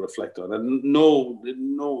need to reflect on. And no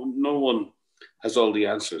one has all the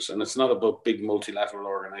answers. And it's not about big multilateral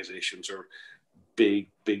organizations or big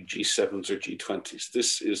G7s or G20s.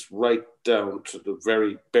 This is right down to the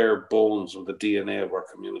very bare bones of the DNA of our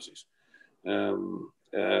communities. And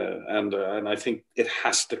I think it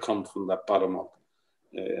has to come from that bottom up.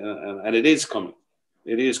 And it is coming.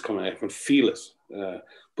 It is coming. I can feel it.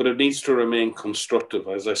 But it needs to remain constructive.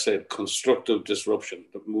 As I said, constructive disruption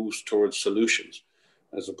that moves towards solutions,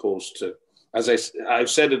 as opposed to, as I've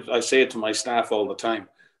said it, I say it to my staff all the time.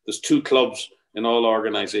 There's two clubs in all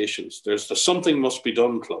organizations. There's the Something Must Be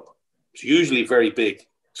Done club. It's usually very big.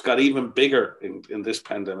 It's got even bigger in this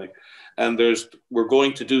pandemic. And there's We're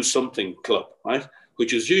Going to Do Something club, right?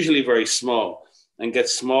 Which is usually very small and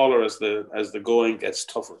gets smaller as the going gets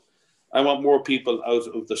tougher. I want more people out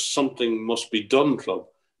of the Something Must Be Done club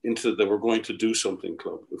into the We're Going to Do Something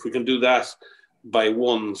club. If we can do that by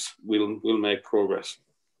ones, we'll make progress.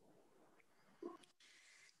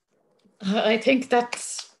 I think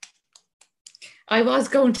that's. I was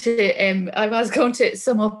going to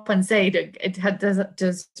sum up and say that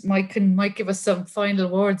does Mike give us some final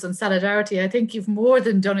words on solidarity. I think you've more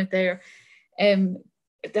than done it there.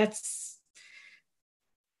 That's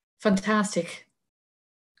fantastic.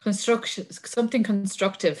 Something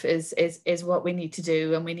constructive is what we need to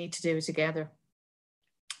do, and we need to do it together.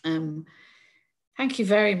 Thank you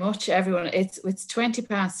very much, everyone. It's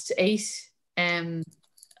 8:20.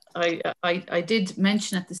 I did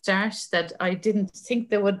mention at the start that I didn't think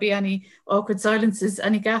there would be any awkward silences,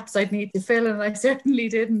 any gaps I'd need to fill, and I certainly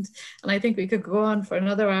didn't. And I think we could go on for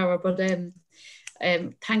another hour, but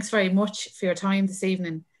thanks very much for your time this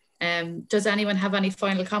evening. Does anyone have any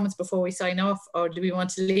final comments before we sign off, or do we want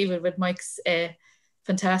to leave it with Mike's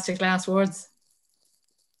fantastic last words?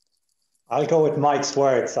 I'll go with Mike's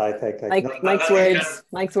words, I think. Mike's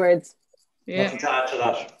words. Yeah. Nothing to add to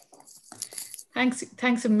that.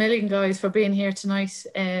 Thanks a million, guys, for being here tonight.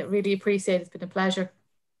 Really appreciate it. It's been a pleasure.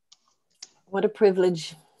 What a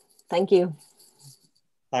privilege. Thank you.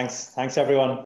 Thanks, everyone.